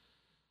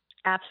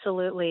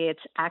 Absolutely.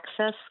 It's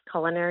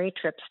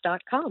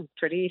accessculinarytrips.com.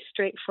 Pretty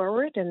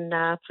straightforward. And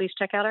please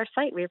check out our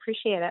site. We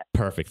appreciate it.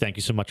 Perfect. Thank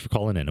you so much for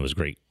calling in. It was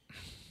great.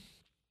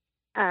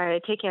 All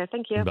right. Take care.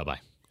 Thank you. Bye-bye.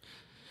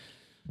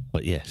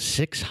 But yeah,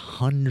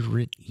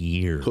 600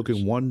 years.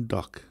 Cooking one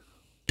duck.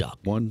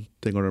 One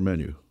thing on our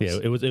menu. Yeah,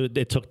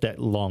 it took that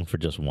long for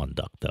just one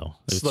duck, though.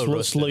 Slow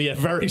roasted. Yeah,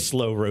 very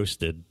slow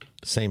roasted.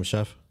 Same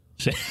chef.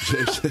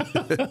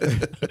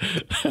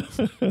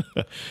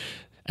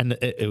 And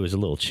it was a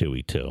little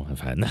chewy too. I've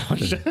had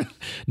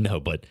no,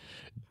 but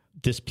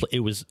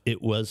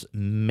it was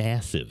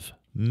massive,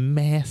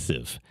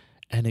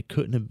 and it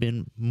couldn't have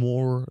been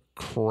more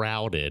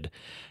crowded.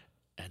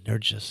 And they're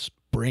just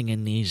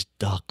bringing these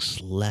ducks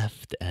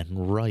left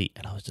and right,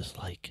 and I was just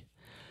like,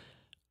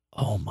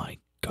 "Oh my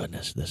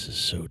goodness, this is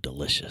so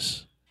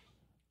delicious,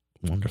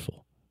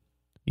 wonderful."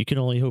 You can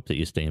only hope that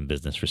you stay in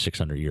business for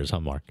 600 years,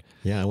 huh, Mark?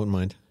 Yeah, I wouldn't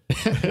mind.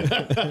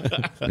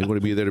 You want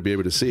to be there to be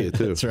able to see it,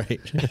 too. That's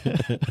right.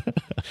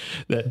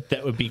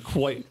 That would be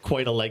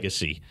quite a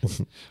legacy.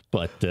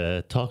 But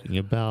talking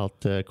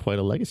about quite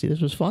a legacy,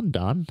 this was fun,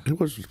 Don. It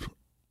was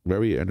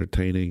very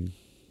entertaining,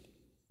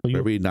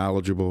 very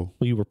knowledgeable.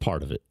 Well, you were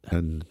part of it.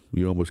 And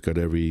you almost got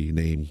every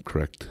name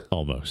correct.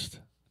 Almost.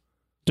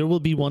 There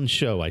will be one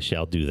show I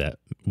shall do that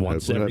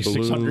once every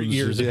 600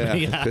 years.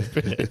 Yeah.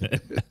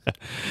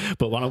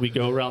 But why don't we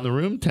go around the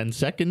room, 10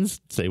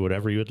 seconds, say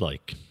whatever you would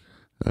like.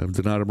 I'm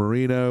Donato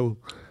Marino,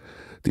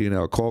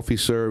 D&L Coffee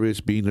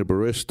Service, being a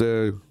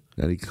barista,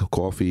 any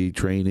coffee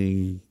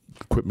training,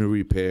 equipment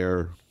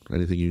repair,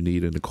 anything you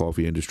need in the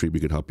coffee industry, we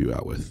can help you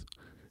out with.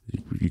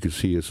 You can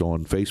see us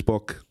on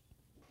Facebook.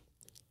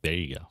 There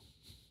you go.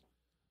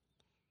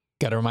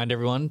 Got to remind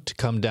everyone to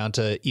come down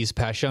to East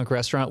Passyunk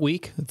Restaurant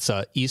Week. It's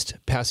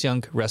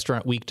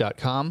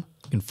eastpassyounkrestaurantweek.com.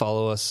 You can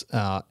follow us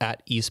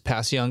at East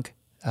Passyunk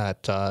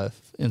at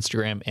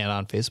Instagram and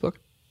on Facebook.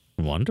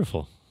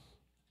 Wonderful.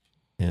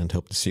 And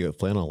hope to see you at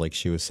Flannel. Like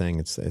she was saying,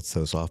 it's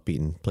those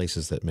off-beaten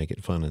places that make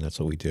it fun, and that's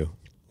what we do.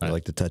 I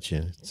like to touch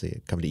you.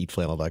 See, come to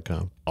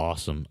eatflannel.com.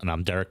 Awesome. And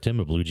I'm Derek Tim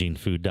of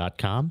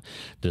BlueJeanFood.com.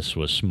 This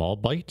was Small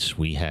Bites.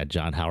 We had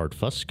John Howard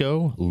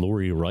Fusco,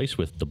 Lori Rice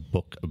with the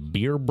book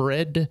Beer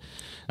Bread.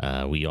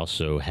 We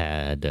also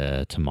had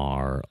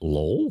Tamar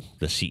Lowell,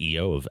 the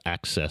CEO of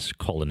Access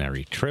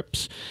Culinary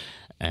Trips.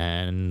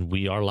 And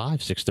we are live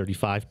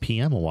 6:35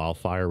 p.m. on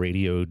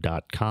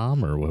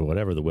wildfireradio.com or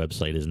whatever the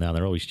website is now.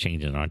 They're always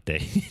changing, aren't they?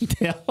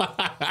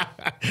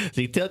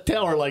 See,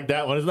 tell her like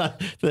that one. It's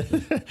not.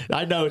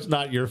 I know it's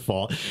not your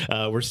fault.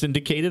 We're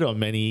syndicated on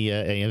many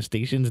AM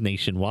stations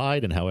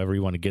nationwide, and however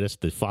you want to get us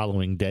the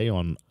following day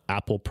on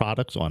Apple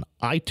products, on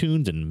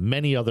iTunes, and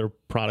many other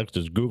products.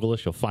 Just Google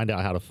us. You'll find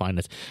out how to find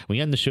us.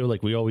 We end the show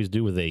like we always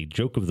do with a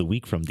joke of the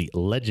week from the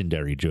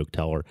legendary joke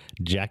teller,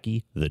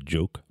 Jackie the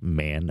Joke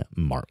Man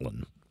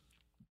Martlin.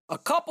 A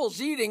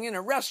couple's eating in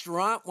a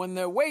restaurant when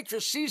their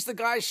waitress sees the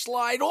guy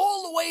slide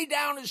all the way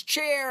down his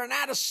chair and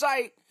out of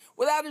sight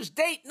without his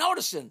date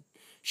noticing.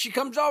 She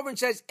comes over and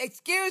says,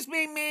 "Excuse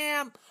me,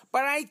 ma'am,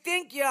 but I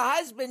think your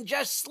husband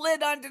just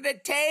slid under the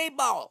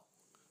table."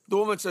 The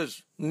woman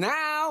says,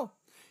 "No,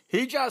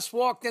 he just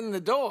walked in the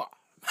door."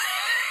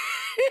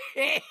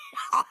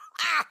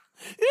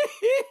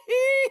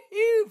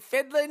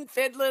 Fiddling,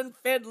 fiddling,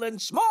 fiddling,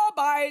 small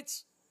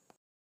bites.